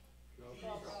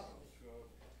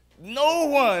 No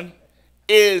one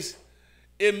is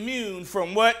immune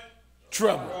from what?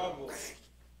 Trouble.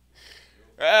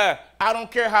 I don't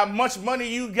care how much money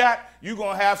you got, you're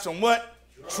going to have some what?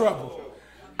 Trouble.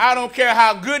 I don't care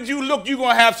how good you look, you're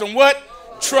going to have some what?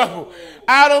 Trouble.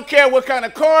 I don't care what kind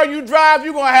of car you drive,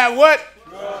 you're going to have what?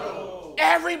 Trouble.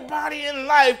 Everybody in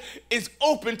life is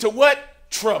open to what?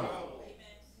 Trouble.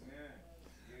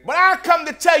 But I come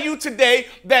to tell you today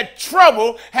that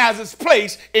trouble has its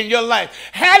place in your life.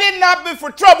 Had it not been for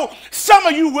trouble, some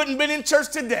of you wouldn't have been in church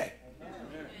today.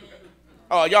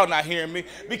 Oh, y'all not hearing me?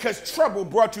 Because trouble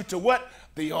brought you to what?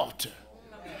 The altar.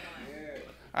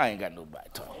 I ain't got nobody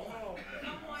talking.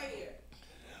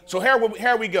 So here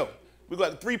we go. We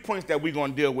got 3 points that we're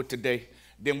going to deal with today.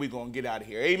 Then we're going to get out of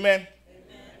here. Amen?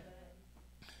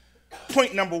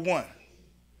 Point number 1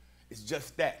 is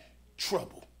just that,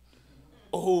 trouble.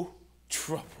 Oh,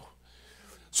 trouble.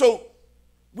 So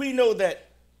we know that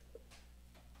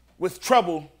with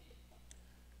trouble,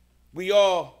 we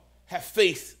all have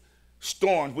faced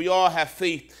storms. We all have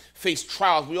faced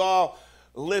trials. We all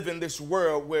live in this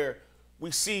world where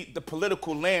we see the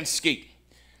political landscape.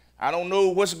 I don't know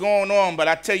what's going on, but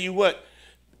I tell you what,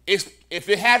 if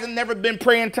it hasn't never been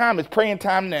praying time, it's praying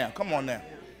time now. Come on now.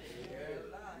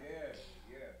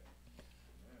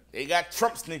 They got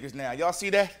Trump sneakers now. Y'all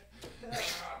see that?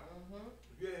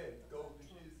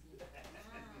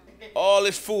 All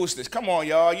this foolishness. Come on,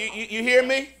 y'all. You hear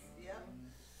me?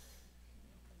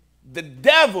 The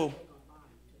devil,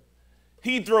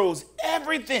 he throws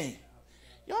everything.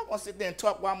 Y'all gonna sit there and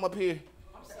talk while I'm up here?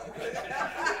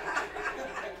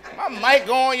 My mic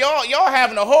on. Y'all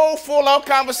having a whole full-out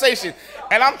conversation,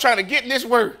 and I'm trying to get in this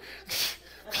word.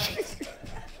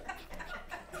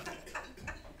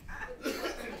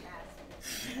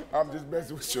 I'm just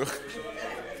messing with you.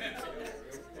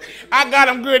 I got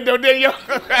him good though, didn't you?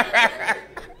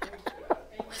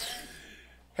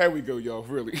 Here we go, y'all,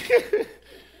 really.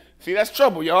 See, that's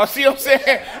trouble, y'all. See what I'm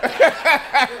saying?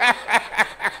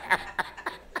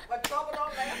 But trouble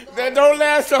don't last. That don't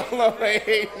last so long.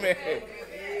 Amen.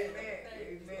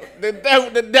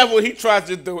 The devil, he tries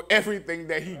to throw everything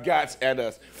that he got at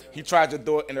us. He tries to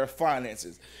throw it in our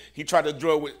finances. He tried to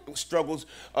throw it with struggles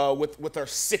with our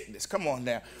sickness. Come on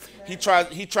now. He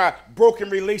tried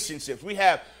broken relationships. We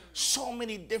have so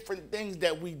many different things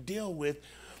that we deal with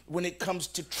when it comes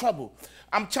to trouble.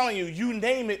 I'm telling you, you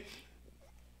name it,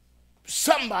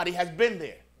 somebody has been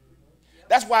there.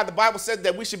 That's why the Bible says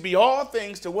that we should be all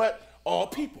things to what? All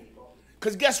people.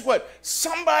 Because guess what?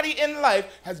 Somebody in life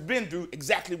has been through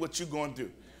exactly what you're going through.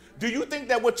 Do you think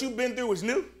that what you've been through is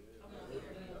new?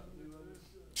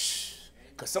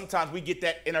 Because sometimes we get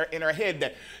that in our head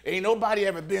that ain't nobody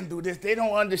ever been through this. They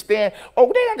don't understand.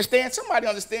 Oh, they understand. Somebody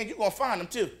understands. You're going to find them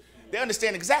too. They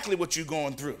understand exactly what you're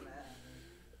going through.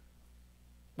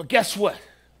 But guess what?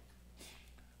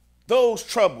 Those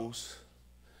troubles,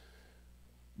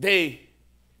 they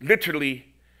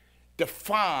literally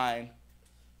define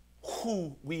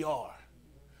who we are.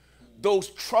 Those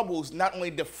troubles not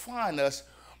only define us,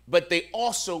 but they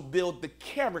also build the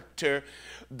character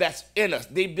that's in us.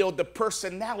 They build the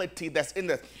personality that's in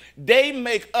us. They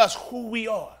make us who we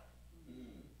are.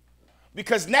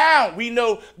 Because now we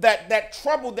know that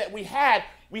trouble that we had,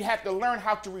 we have to learn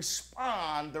how to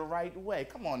respond the right way.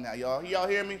 Come on now, y'all. Y'all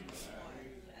hear me?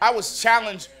 I was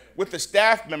challenged with a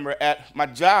staff member at my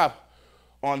job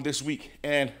on this week,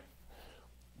 and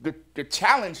the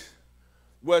challenge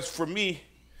was for me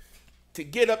to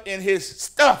get up in his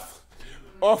stuff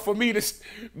or for me to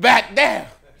back down.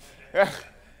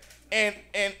 And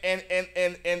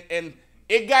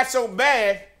it got so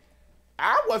bad,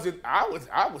 I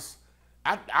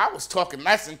was talking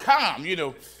nice and calm, you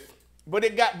know.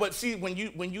 But see, when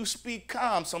you speak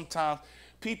calm, sometimes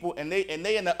people and they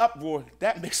in the uproar,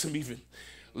 that makes them even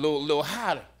a little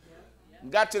hotter.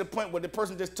 Got to the point where the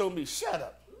person just told me, "Shut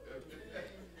up."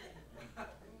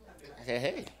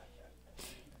 Hey.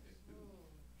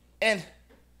 And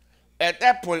at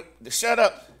that point, the shut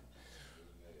up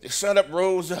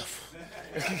rose up.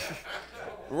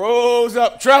 Rose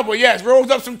up trouble, yes, rose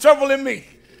up some trouble in me.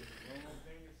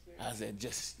 I said,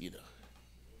 just,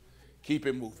 keep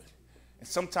it moving. And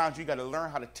sometimes you got to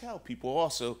learn how to tell people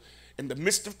also in the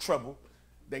midst of trouble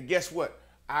that guess what?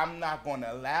 I'm not going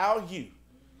to allow you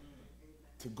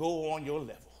to go on your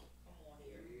level.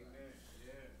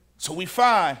 So we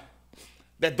find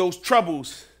that those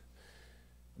troubles,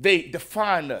 they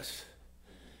define us.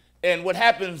 And what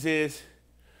happens is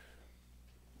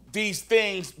these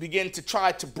things begin to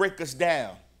try to break us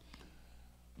down.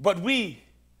 But we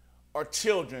are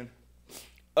children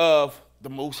of the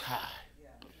Most High.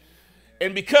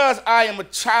 And because I am a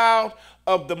child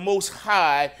of the Most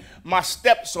High, my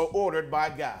steps are ordered by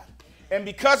God. And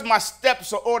because my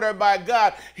steps are ordered by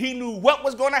God, he knew what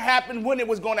was going to happen, when it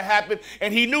was going to happen,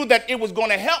 and he knew that it was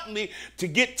going to help me to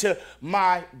get to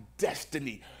my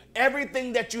destiny.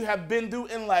 Everything that you have been through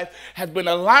in life has been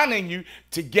aligning you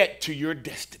to get to your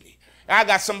destiny. And I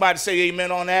got somebody to say amen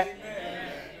on that. Amen.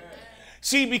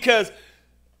 See, because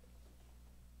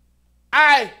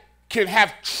I can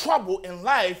have trouble in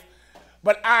life,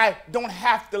 but I don't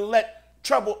have to let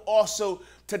trouble also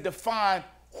to define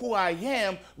who I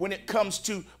am when it comes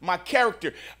to my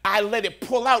character. I let it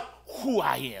pull out who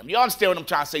I am. You understand what I'm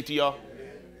trying to say to y'all?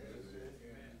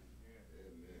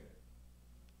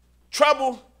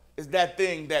 Trouble is that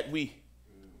thing that we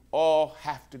all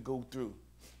have to go through.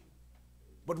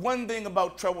 But one thing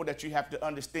about trouble that you have to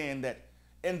understand, that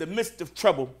in the midst of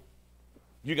trouble,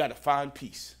 you got to find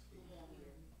peace.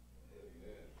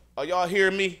 Are y'all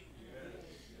hearing me?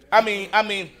 I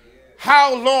mean,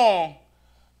 how long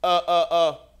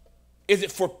is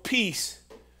it for peace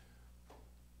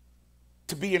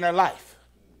to be in our life?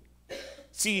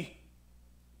 See,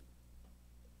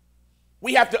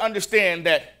 we have to understand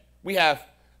that we have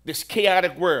this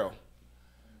chaotic world.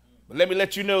 But let me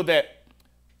let you know that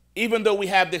even though we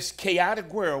have this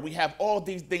chaotic world, we have all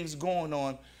these things going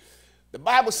on, the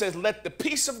Bible says, let the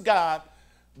peace of God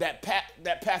that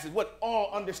passes what?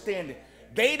 All understanding.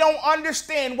 They don't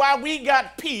understand why we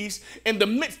got peace in the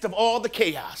midst of all the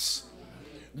chaos.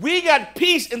 We got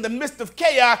peace in the midst of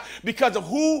chaos because of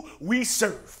who we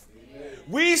serve.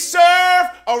 We serve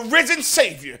a risen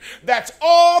Savior. That's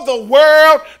all the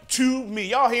world to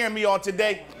me. Y'all hearing me on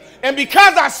today? And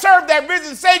because I serve that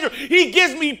risen Savior, he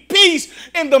gives me peace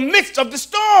in the midst of the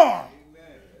storm.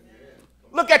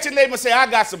 Look at your neighbor and say, I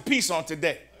got some peace on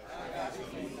today.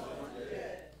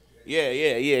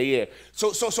 Yeah.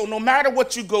 So no matter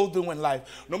what you go through in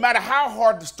life, no matter how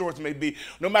hard the storms may be,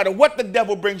 no matter what the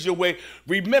devil brings your way,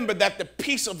 remember that the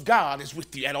peace of God is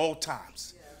with you at all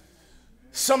times.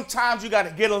 Sometimes you got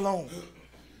to get alone.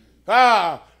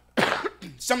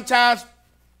 Sometimes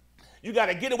you got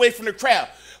to get away from the crowd.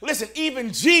 Listen,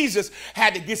 even Jesus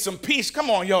had to get some peace. Come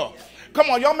on, y'all. Come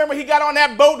on, y'all remember he got on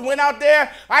that boat and went out there?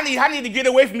 I need to get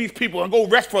away from these people and go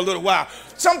rest for a little while.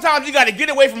 Sometimes you got to get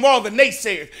away from all the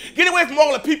naysayers. Get away from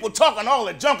all the people talking all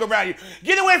the junk around you.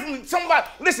 Get away from somebody.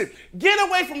 Listen, get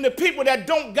away from the people that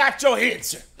don't got your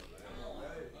answer.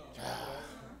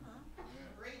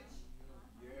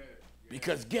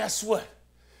 Because guess what?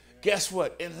 Guess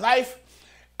what? In life,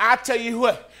 I tell you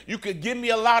what, you could give me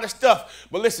a lot of stuff,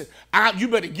 but listen, you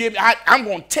better give me, I'm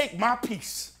going to take my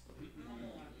peace.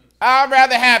 I'd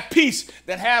rather have peace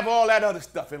than have all that other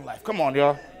stuff in life. Come on,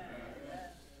 y'all.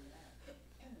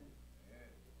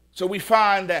 So we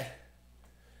find that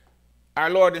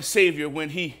our Lord and Savior, when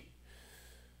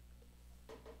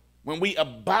we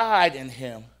abide in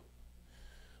him,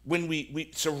 when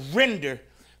we surrender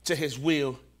to his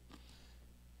will,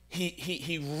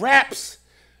 he wraps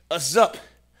us up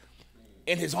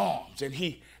in his arms. And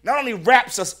he not only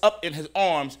wraps us up in his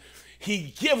arms,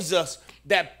 he gives us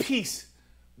that peace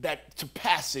that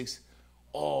surpasses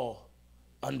all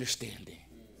understanding.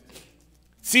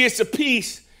 See, it's a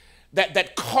peace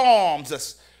that calms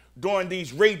us during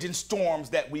these raging storms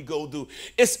that we go through.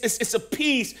 It's a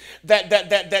peace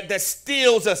that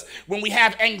stills us when we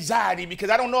have anxiety, because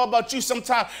I don't know about you,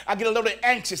 sometimes I get a little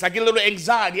anxious, I get a little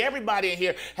anxiety. Everybody in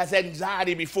here has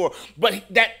anxiety before, but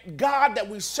that God that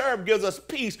we serve gives us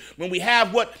peace when we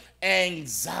have what?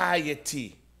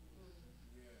 Anxiety.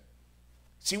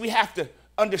 See, we have to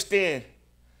understand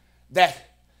that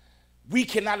we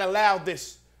cannot allow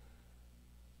these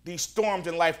storms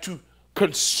in life to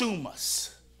consume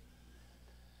us.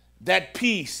 That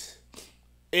peace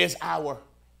is our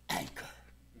anchor.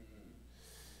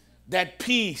 That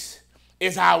peace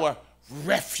is our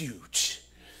refuge.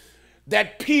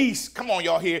 That peace, come on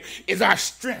y'all here, is our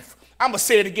strength. I'm going to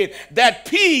say it again. That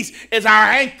peace is our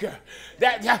anchor.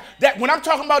 That when I'm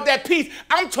talking about that peace,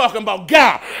 I'm talking about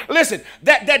God. Listen,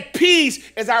 that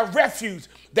peace is our refuge.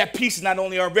 That peace is not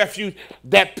only our refuge,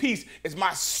 that peace is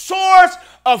my source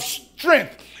of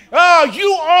strength. Oh, you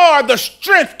are the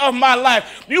strength of my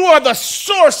life. You are the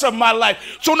source of my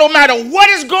life. So no matter what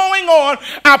is going on,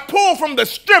 I pull from the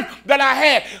strength that I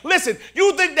had. Listen,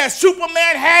 you think that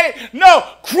Superman had it? No,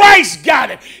 Christ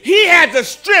got it. He had the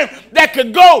strength that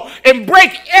could go and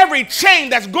break every chain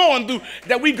that's going through,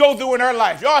 that we go through in our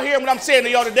life. Y'all hear what I'm saying to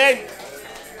y'all today?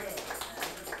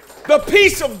 The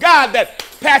peace of God that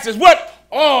passes what?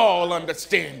 All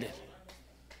understanding.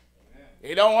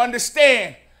 They don't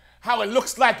understand how it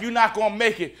looks like you're not going to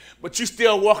make it, but you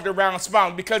still walking around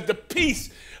smiling, because the peace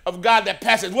of God that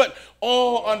passes what?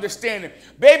 All understanding.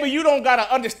 Baby, you don't got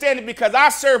to understand it, because I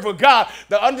serve a God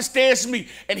that understands me,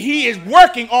 and he is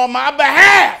working on my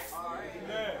behalf.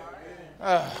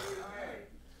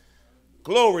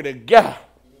 Glory to God.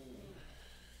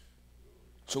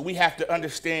 So we have to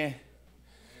understand.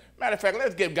 Matter of fact,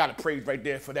 let's give God a praise right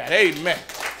there for that. Amen.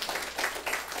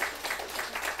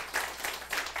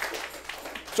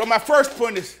 So my first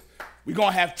point is we're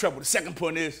going to have trouble. The second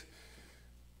point is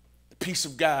the peace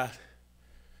of God.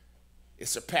 It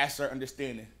surpasses our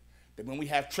understanding. That when we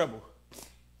have trouble,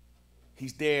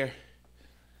 he's there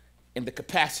in the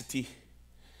capacity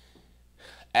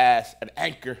as an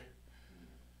anchor,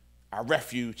 our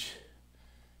refuge,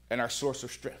 and our source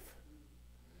of strength.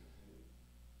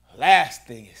 Last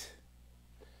thing is,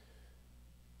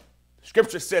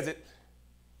 Scripture says it,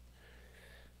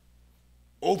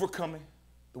 overcoming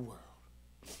the world.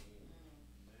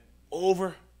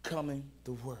 Overcoming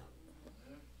the world.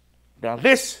 Now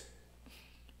this,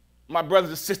 my brothers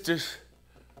and sisters,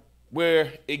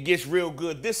 where it gets real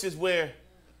good. This is where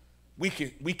we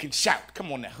can shout.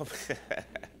 Come on now.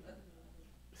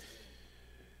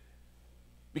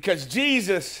 Because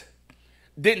Jesus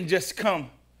didn't just come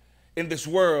in this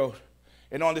world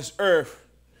and on this earth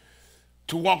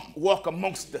to walk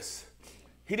amongst us.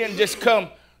 He didn't just come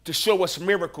to show us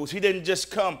miracles. He didn't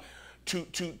just come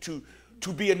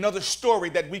to be another story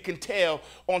that we can tell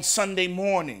on Sunday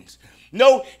mornings.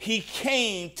 No, he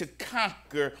came to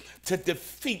conquer, to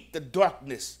defeat the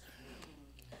darkness,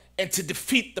 and to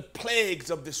defeat the plagues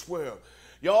of this world.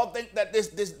 Y'all think that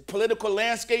this political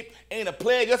landscape ain't a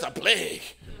plague? It's a plague.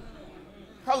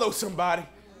 Hello, somebody.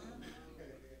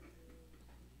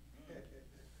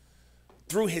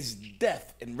 Through his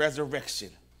death and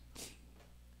resurrection,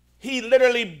 he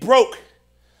literally broke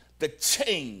the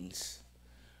chains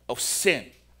of sin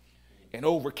and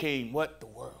overcame what? The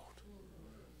world.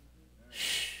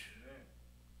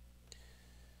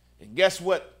 And guess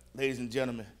what, ladies and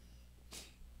gentlemen?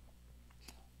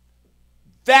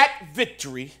 That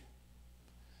victory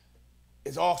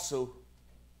is also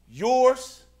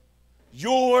yours.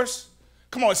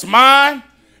 Come on, it's mine.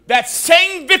 That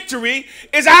same victory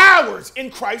is ours in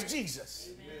Christ Jesus.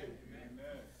 Amen.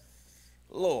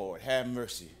 Lord, have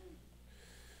mercy.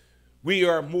 We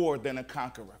are more than a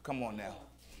conqueror. Come on now.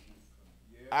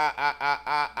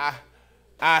 I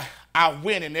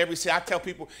win in every city. I tell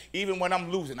people, even when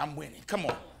I'm losing, I'm winning. Come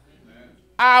on. Amen.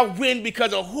 I win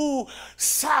because of whose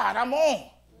side I'm on.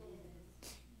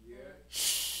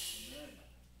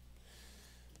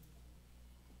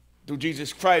 Through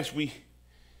Jesus Christ, we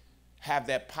have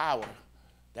that power,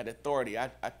 that authority. I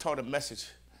taught a message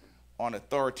on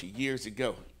authority years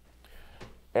ago.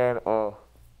 And I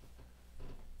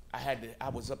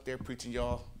was up there preaching,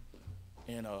 y'all,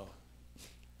 and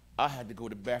I had to go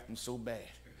to the bathroom so bad.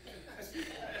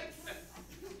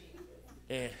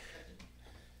 And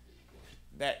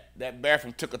that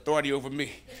bathroom took authority over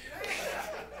me.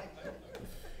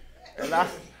 And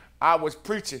I was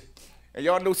preaching. And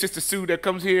y'all know Sister Sue that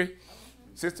comes here?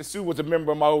 Sister Sue was a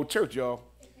member of my old church, y'all.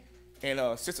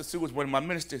 And Sister Sue was one of my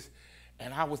ministers.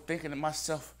 And I was thinking to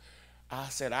myself, I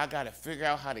said, I got to figure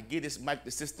out how to get this mic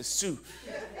to Sister Sue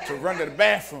to run to the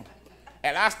bathroom.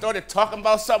 And I started talking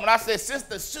about something. I said,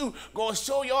 Sister Sue, go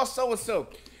show y'all so-and-so.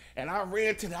 And I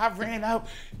ran out,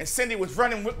 and Cindy was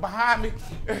running behind me.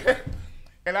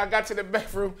 And I got to the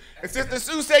bathroom, and Sister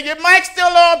Sue said, your mic's still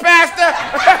on, Pastor.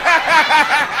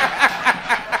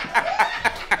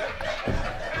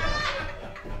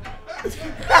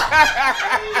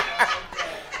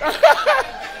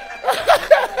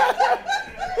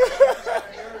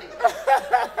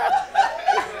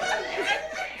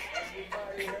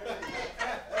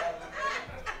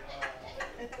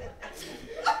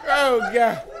 Oh,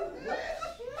 God.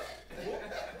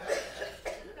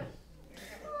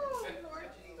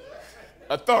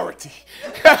 Authority.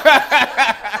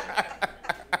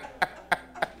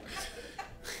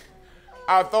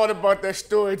 I thought about that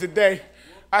story today.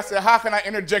 I said, how can I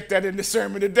interject that in the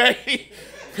sermon today?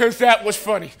 Because that was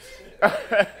funny.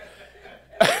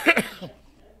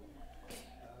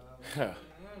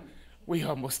 We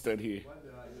almost done here.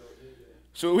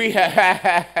 So we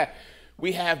have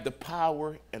the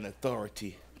power and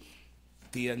authority,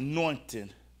 the anointing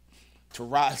to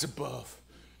rise above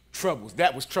troubles.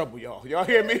 That was trouble, y'all. Y'all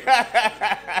hear me?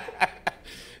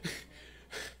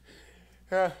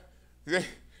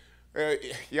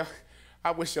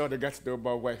 I wish y'all got to know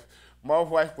my wife. My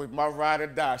wife was my ride or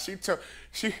die. She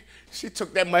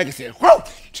took that mic and said, whoa!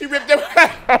 She ripped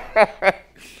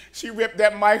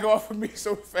that mic off of me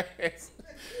so fast.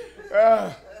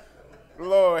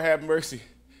 Lord have mercy.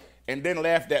 And then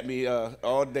laughed at me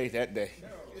all day that day.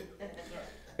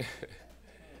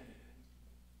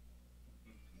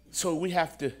 So we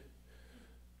have to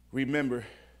remember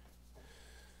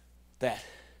that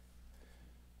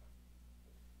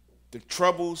the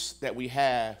troubles that we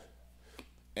have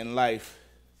in life,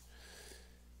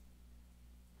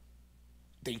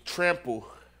 they trample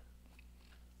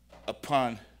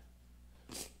upon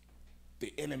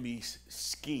the enemy's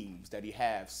schemes that he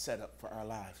has set up for our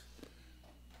lives.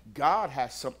 God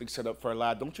has something set up for our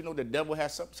lives. Don't you know the devil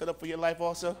has something set up for your life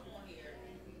also?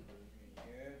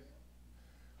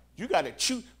 You got to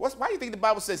choose. Why do you think the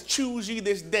Bible says, choose ye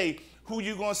this day who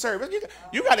you going to serve?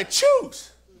 You got to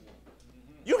choose.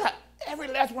 Every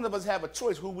last one of us have a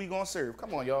choice who we going to serve.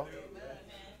 Come on, y'all.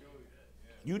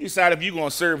 You decide if you're going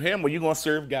to serve him or you're going to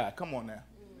serve God. Come on now.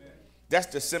 That's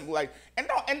the simple, like, and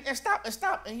no, and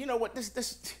stop, and you know what,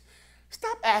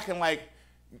 stop acting like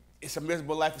it's a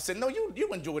miserable life and say, no, you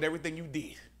enjoyed everything you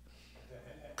did.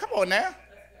 Come on now.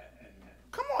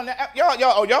 Come on now.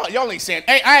 Y'all ain't saying,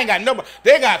 hey, I ain't got nobody.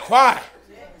 They got quiet.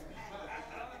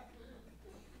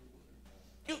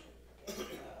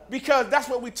 Because that's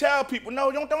what we tell people.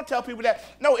 No, don't tell people that.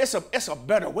 No, it's a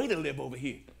better way to live over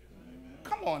here.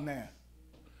 Come on now.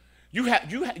 You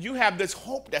have this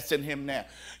hope that's in him now.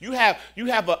 You have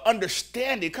an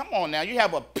understanding. Come on now. You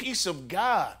have a peace of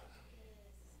God.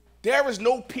 There is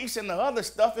no peace in the other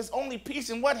stuff. It's only peace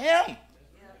in what him.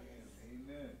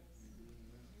 Amen.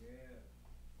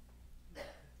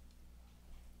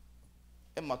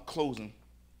 In my closing,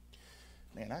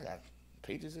 man, I got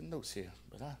pages and notes here,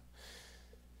 but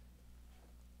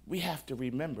we have to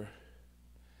remember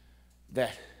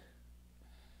that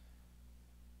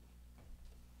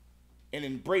and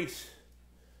embrace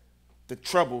the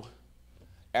trouble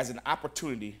as an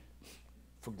opportunity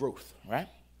for growth, right?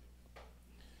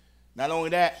 Not only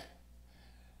that,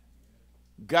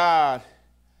 God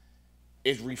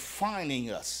is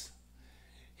refining us.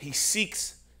 He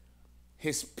seeks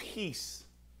his peace.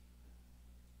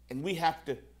 And we have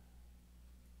to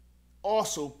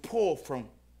also pull from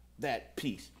that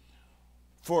peace.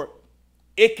 For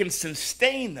it can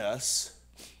sustain us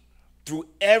through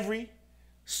every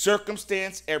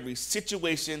circumstance, every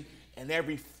situation, and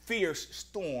every fierce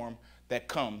storm that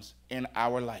comes in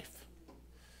our life.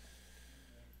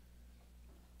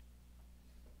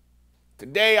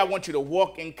 Today, I want you to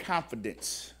walk in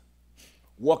confidence.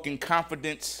 Walk in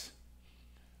confidence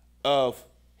of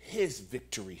his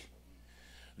victory,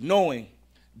 knowing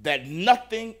that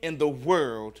nothing in the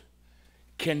world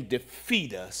can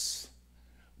defeat us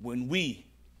when we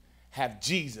have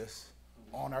Jesus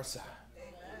on our side.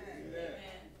 Amen.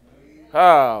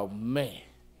 Oh, man.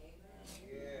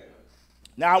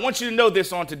 Now, I want you to know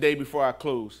this on today before I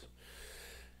close,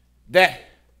 that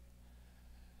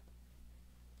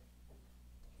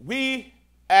we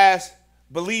as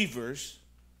believers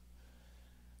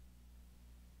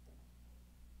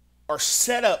are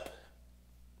set up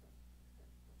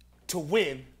to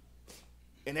win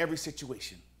in every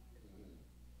situation.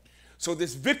 So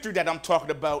this victory that I'm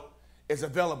talking about is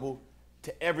available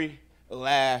to every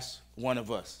last one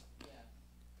of us.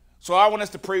 So I want us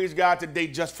to praise God today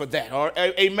just for that. All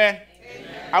right? Amen? Amen.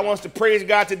 I want us to praise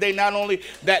God today, not only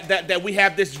that we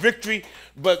have this victory,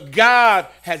 but God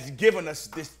has given us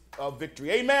this victory.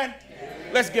 Amen?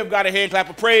 Amen? Let's give God a hand clap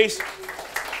of praise.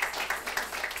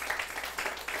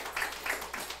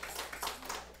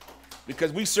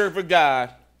 Because we serve a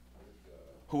God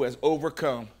who has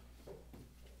overcome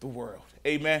the world.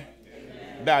 Amen?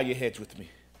 Amen. Bow your heads with me.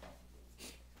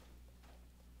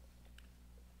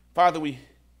 Father, we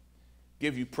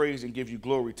give you praise and give you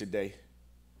glory today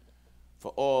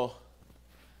for all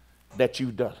that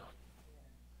you've done.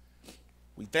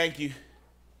 We thank you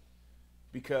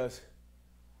because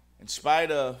in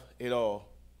spite of it all,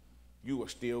 you are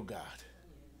still God.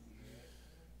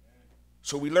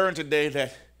 So we learned today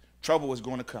that trouble is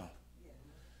going to come.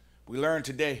 We learned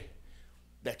today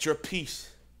that your peace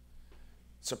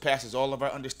surpasses all of our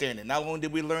understanding. Not only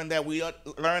did we learn that, we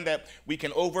learned that we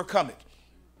can overcome it.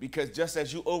 Because just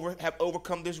as you have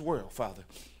overcome this world, Father,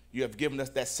 you have given us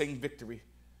that same victory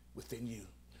within you.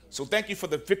 So thank you for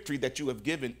the victory that you have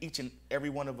given each and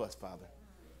every one of us, Father.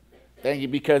 Thank you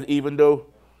because even though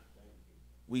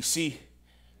we see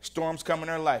storms come in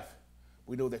our life,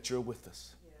 we know that you're with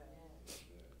us.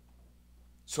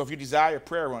 So if you desire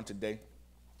prayer on today,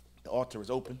 the altar is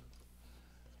open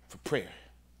for prayer.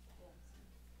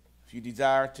 If you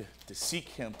desire to seek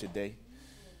him today,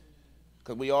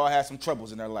 because we all have some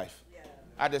troubles in our life.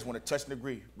 I just want to touch and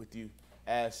agree with you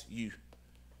as you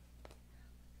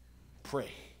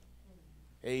pray.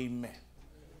 Amen.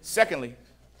 Secondly,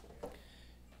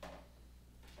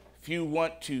 if you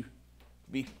want to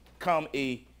become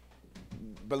a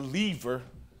believer,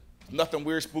 nothing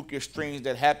weird, spooky, or strange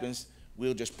that happens,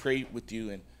 we'll just pray with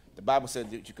you. And the Bible says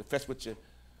that you confess with your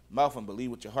mouth and believe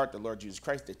with your heart the Lord Jesus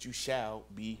Christ, that you shall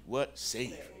be what?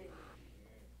 Saved.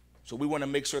 So we want to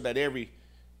make sure that every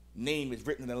name is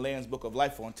written in the Lamb's Book of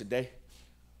Life on today,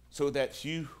 so that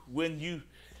you, when you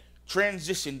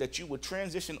transition, that you will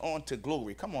transition on to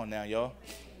glory. Come on now, y'all.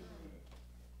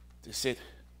 To sit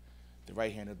at the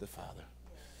right hand of the Father.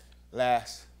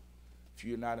 Last, if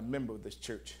you're not a member of this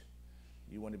church,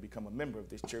 you want to become a member of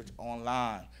this church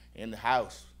online, in the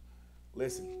house.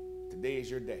 Listen, today is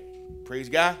your day. Praise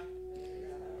God.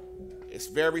 It's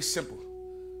very simple.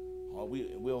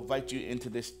 We'll invite you into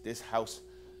this house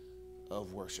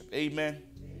of worship. Amen.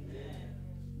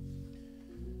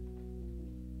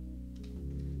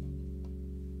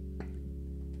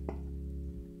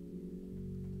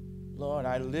 Lord,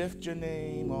 I lift your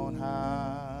name on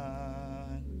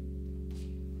high.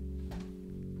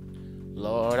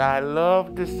 Lord, I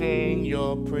love to sing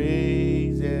your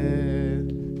praises.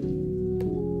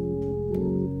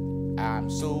 I'm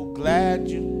so glad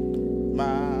you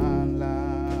my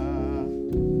life.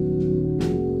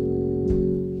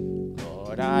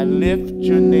 Lord, I lift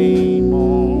your name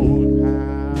on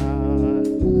high.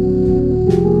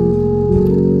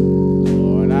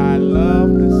 Lord, I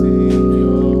love to sing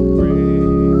your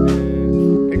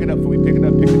praises. Pick it up for me, pick it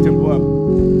up, pick the tempo up.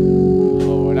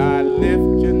 Lord, I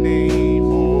lift your name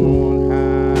on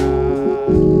high.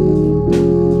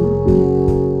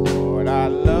 Lord, I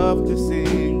love to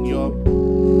sing your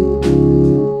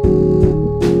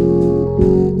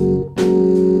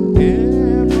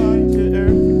heaven to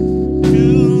earth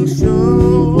to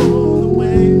show the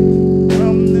way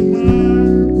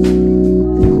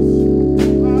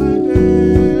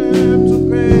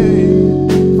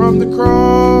from the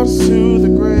cross to the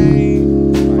grave,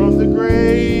 from the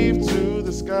grave to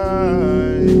the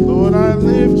sky. Lord, I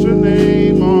lift your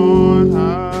name on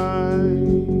high.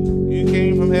 You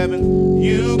came from heaven,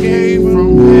 you came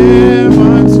from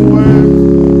heaven to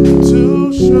earth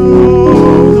to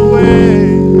show the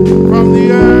way from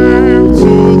the earth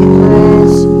to the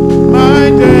cross, my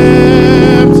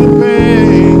debt to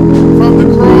pay, from the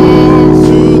cross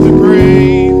to the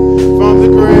grave, from the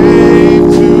grave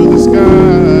to the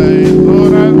sky.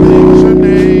 Lord, I lift your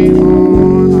name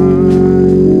on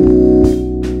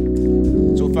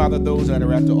high. So, Father, those that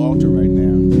are at the altar right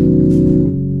now,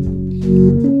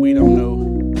 we don't know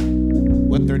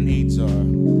what their needs are,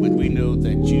 but we know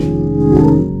that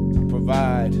you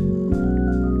provide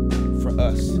for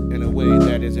us in a way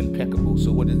that is impeccable.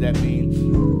 So what does that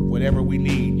mean? Whatever we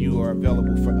need, you are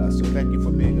available for us. So thank you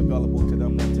for being available to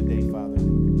them on today, Father.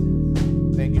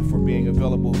 Thank you for being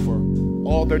available for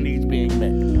all their needs being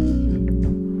met.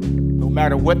 No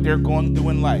matter what they're going through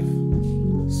in life.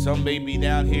 Some may be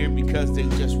down here because they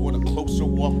just want a closer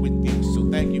walk with you. So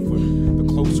thank you for the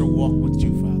closer walk with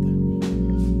you,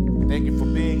 Father. Thank you for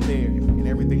being there in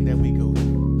everything that we go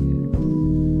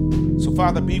through. So,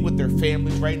 Father, be with their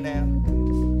families right now.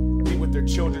 Be with their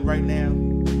children right now.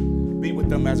 Be with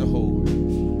them as a whole.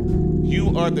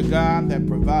 You are the God that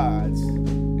provides,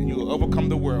 and you will overcome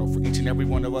the world for each and every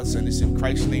one of us. And it's in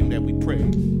Christ's name that we pray.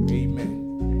 Amen.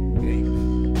 Amen.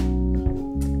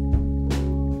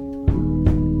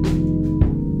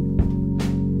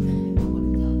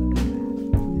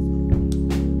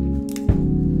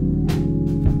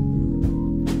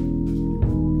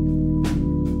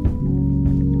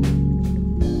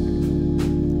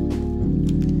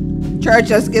 Church,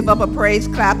 let's give up a praise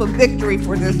clap of victory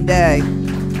for this day.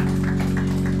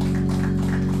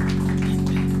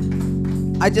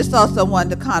 I just also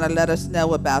wanted to kind of let us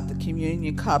know about the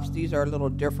communion cups. These are a little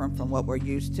different from what we're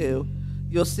used to.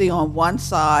 You'll see on one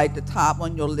side, the top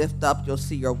one you'll lift up, you'll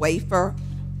see your wafer,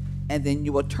 and then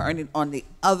you will turn it on the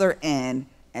other end,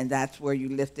 and that's where you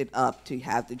lift it up to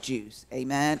have the juice.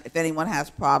 Amen. If anyone has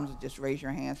problems, just raise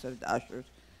your hand so that the ushers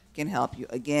can help you.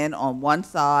 Again, on one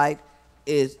side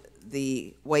is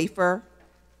the wafer,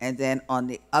 and then on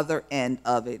the other end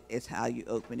of it is how you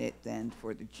open it then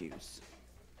for the juice.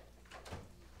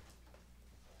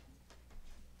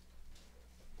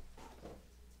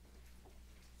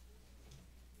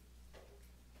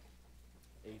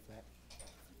 A flat.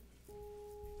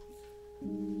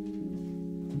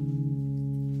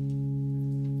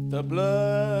 The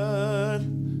blood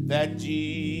that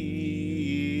Jesus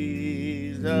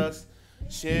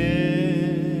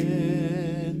shed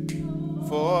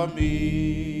for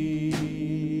me,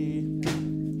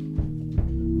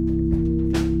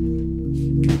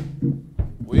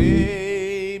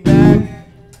 way back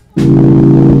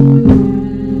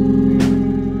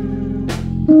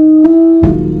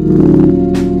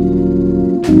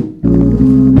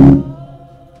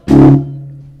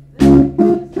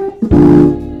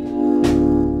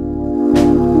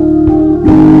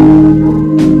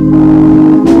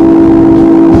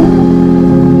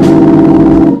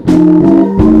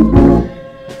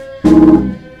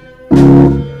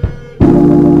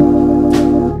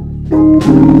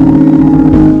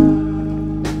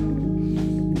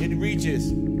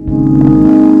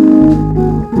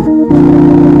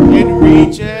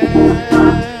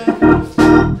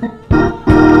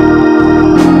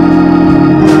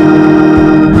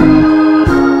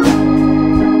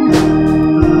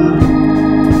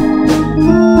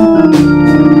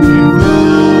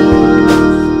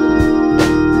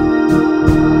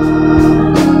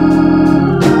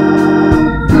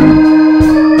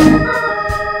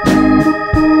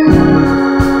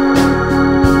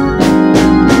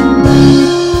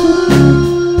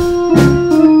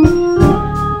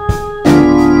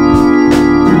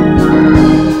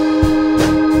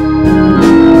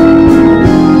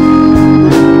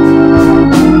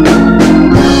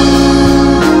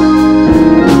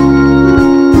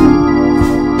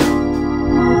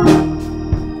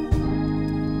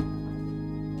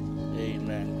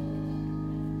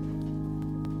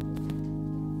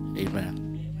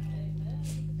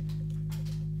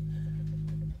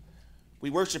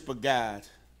worship a God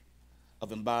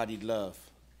of embodied love,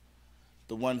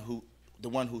 the one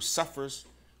who suffers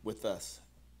with us,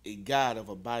 a God of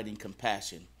abiding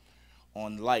compassion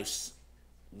on life's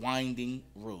winding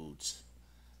roads,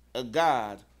 a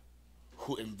God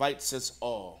who invites us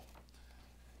all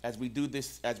as we do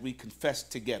this, as we confess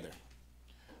together.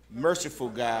 Merciful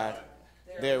God,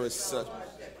 there is such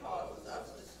that causes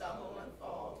us to stumble and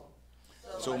fall.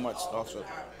 so much also, our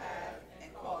path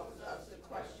and causes us to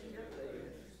question your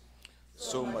goodness.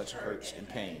 so much hurts and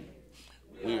pain.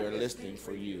 We are listening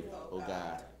for you, O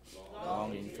God,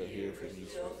 longing to hear from you.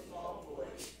 Small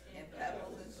voice and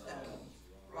pebbles and stones,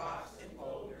 rocks and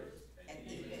boulders, and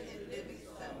even in living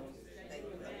stones that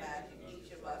you imagine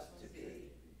each of us to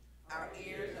be. Our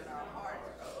ears and our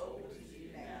hearts are open to you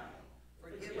now.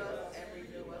 Forgive us and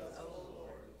renew us, O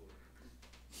Lord.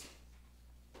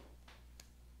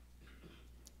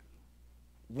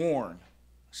 Worn,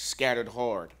 scattered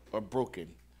hard, or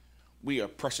broken, we are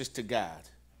precious to God.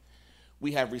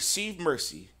 We have received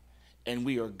mercy, and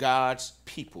we are God's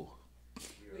people.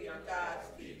 We are God's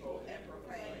people and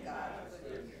proclaim God's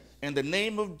goodness. In the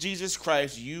name of Jesus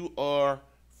Christ, you are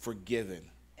forgiven.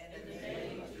 In the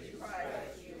name of Jesus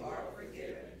Christ, you are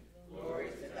forgiven. Glory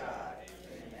to God.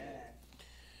 Amen.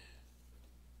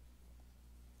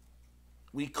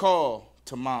 We call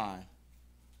to mind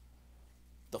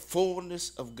the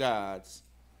fullness of God's,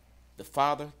 the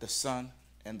Father, the Son,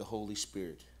 and the Holy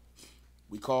Spirit.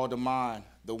 We call to mind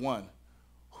the one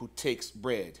who takes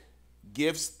bread,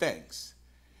 gives thanks,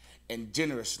 and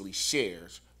generously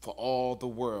shares for all the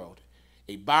world,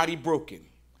 a body broken,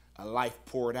 a life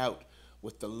poured out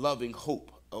with the loving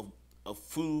hope of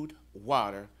food,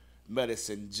 water,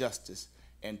 medicine, justice,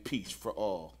 and peace for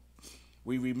all.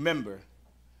 We remember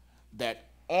that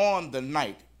on the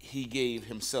night he gave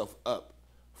himself up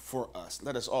for us.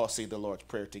 Let us all say the Lord's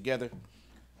Prayer together.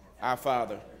 Our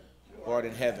Father, who art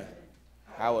in heaven,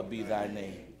 hallowed be thy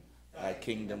name. Thy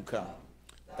kingdom come,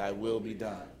 thy will be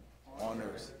done on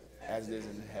earth as it is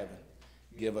in heaven.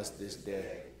 Give us this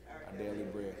day our daily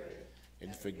bread,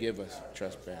 and forgive us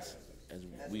trespass as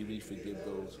we forgive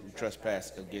those who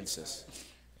trespass against us.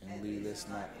 And lead us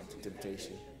not into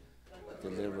temptation, but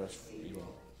deliver us from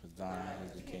evil. For thine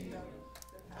is the kingdom,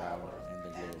 power, and the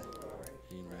glory.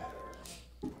 Amen.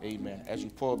 Amen. As you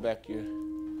pour back your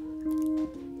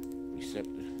receptor,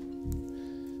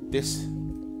 this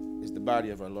is the body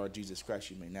of our Lord Jesus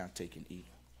Christ. You may now take and eat.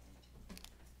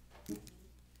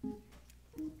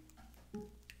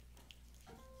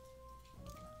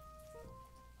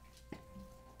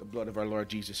 The blood of our Lord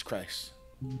Jesus Christ.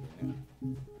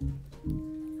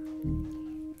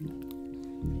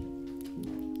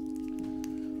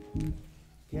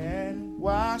 Can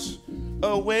wash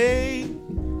away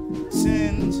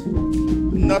sins,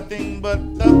 nothing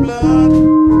but the blood.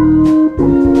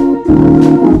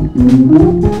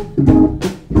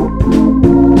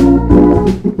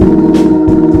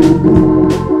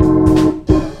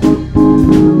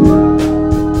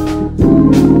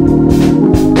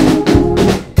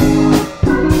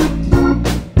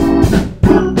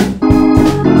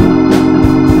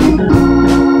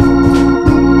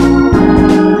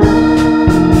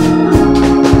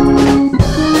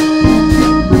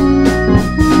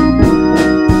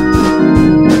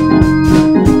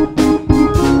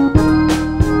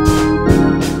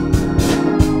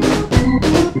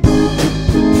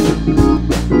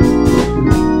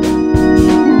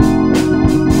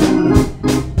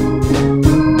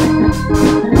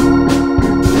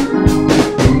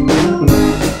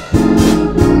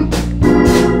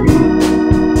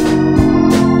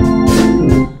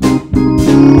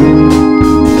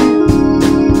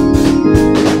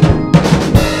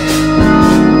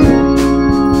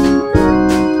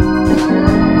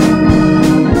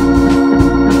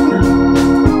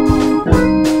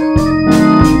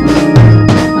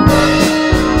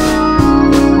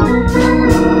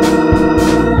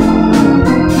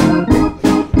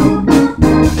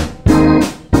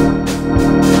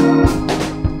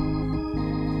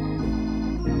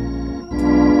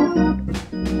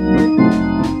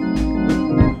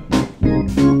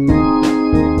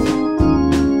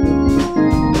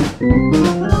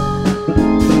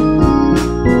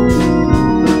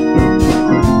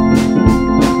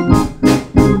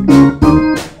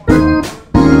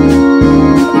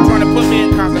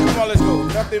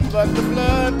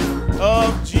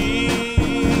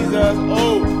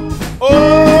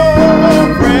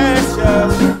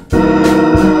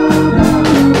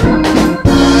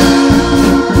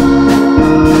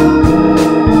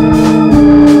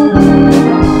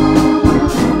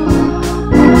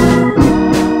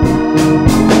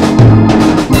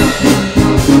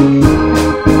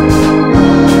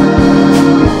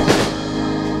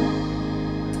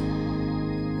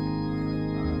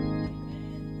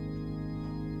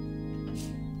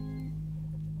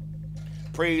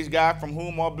 Praise God, from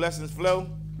whom all blessings flow.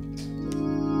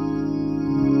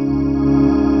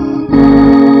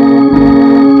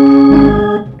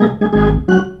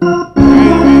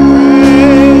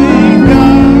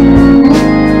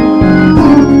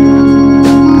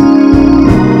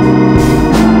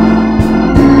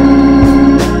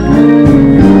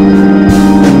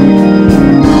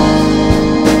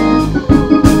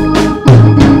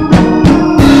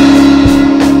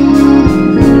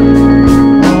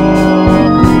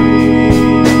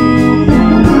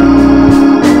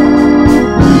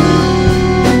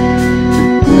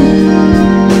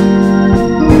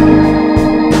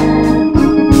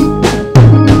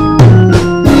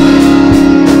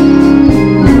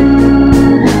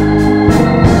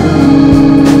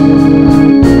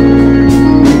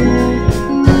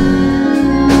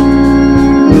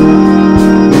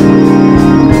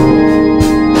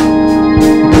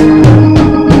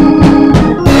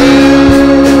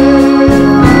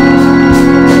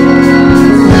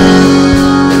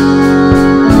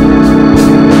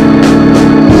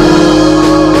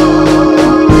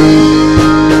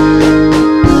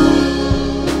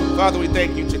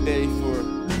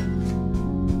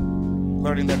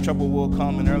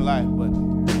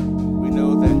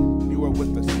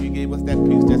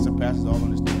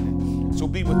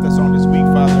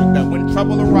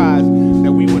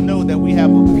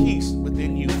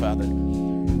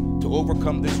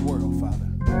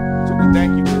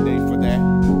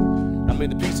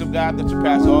 That you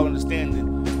pass all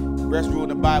understanding, rest, rule,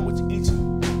 and abide with each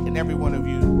and every one of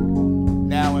you,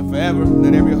 now and forever.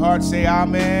 Let every heart say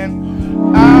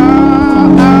amen.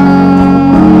 Amen.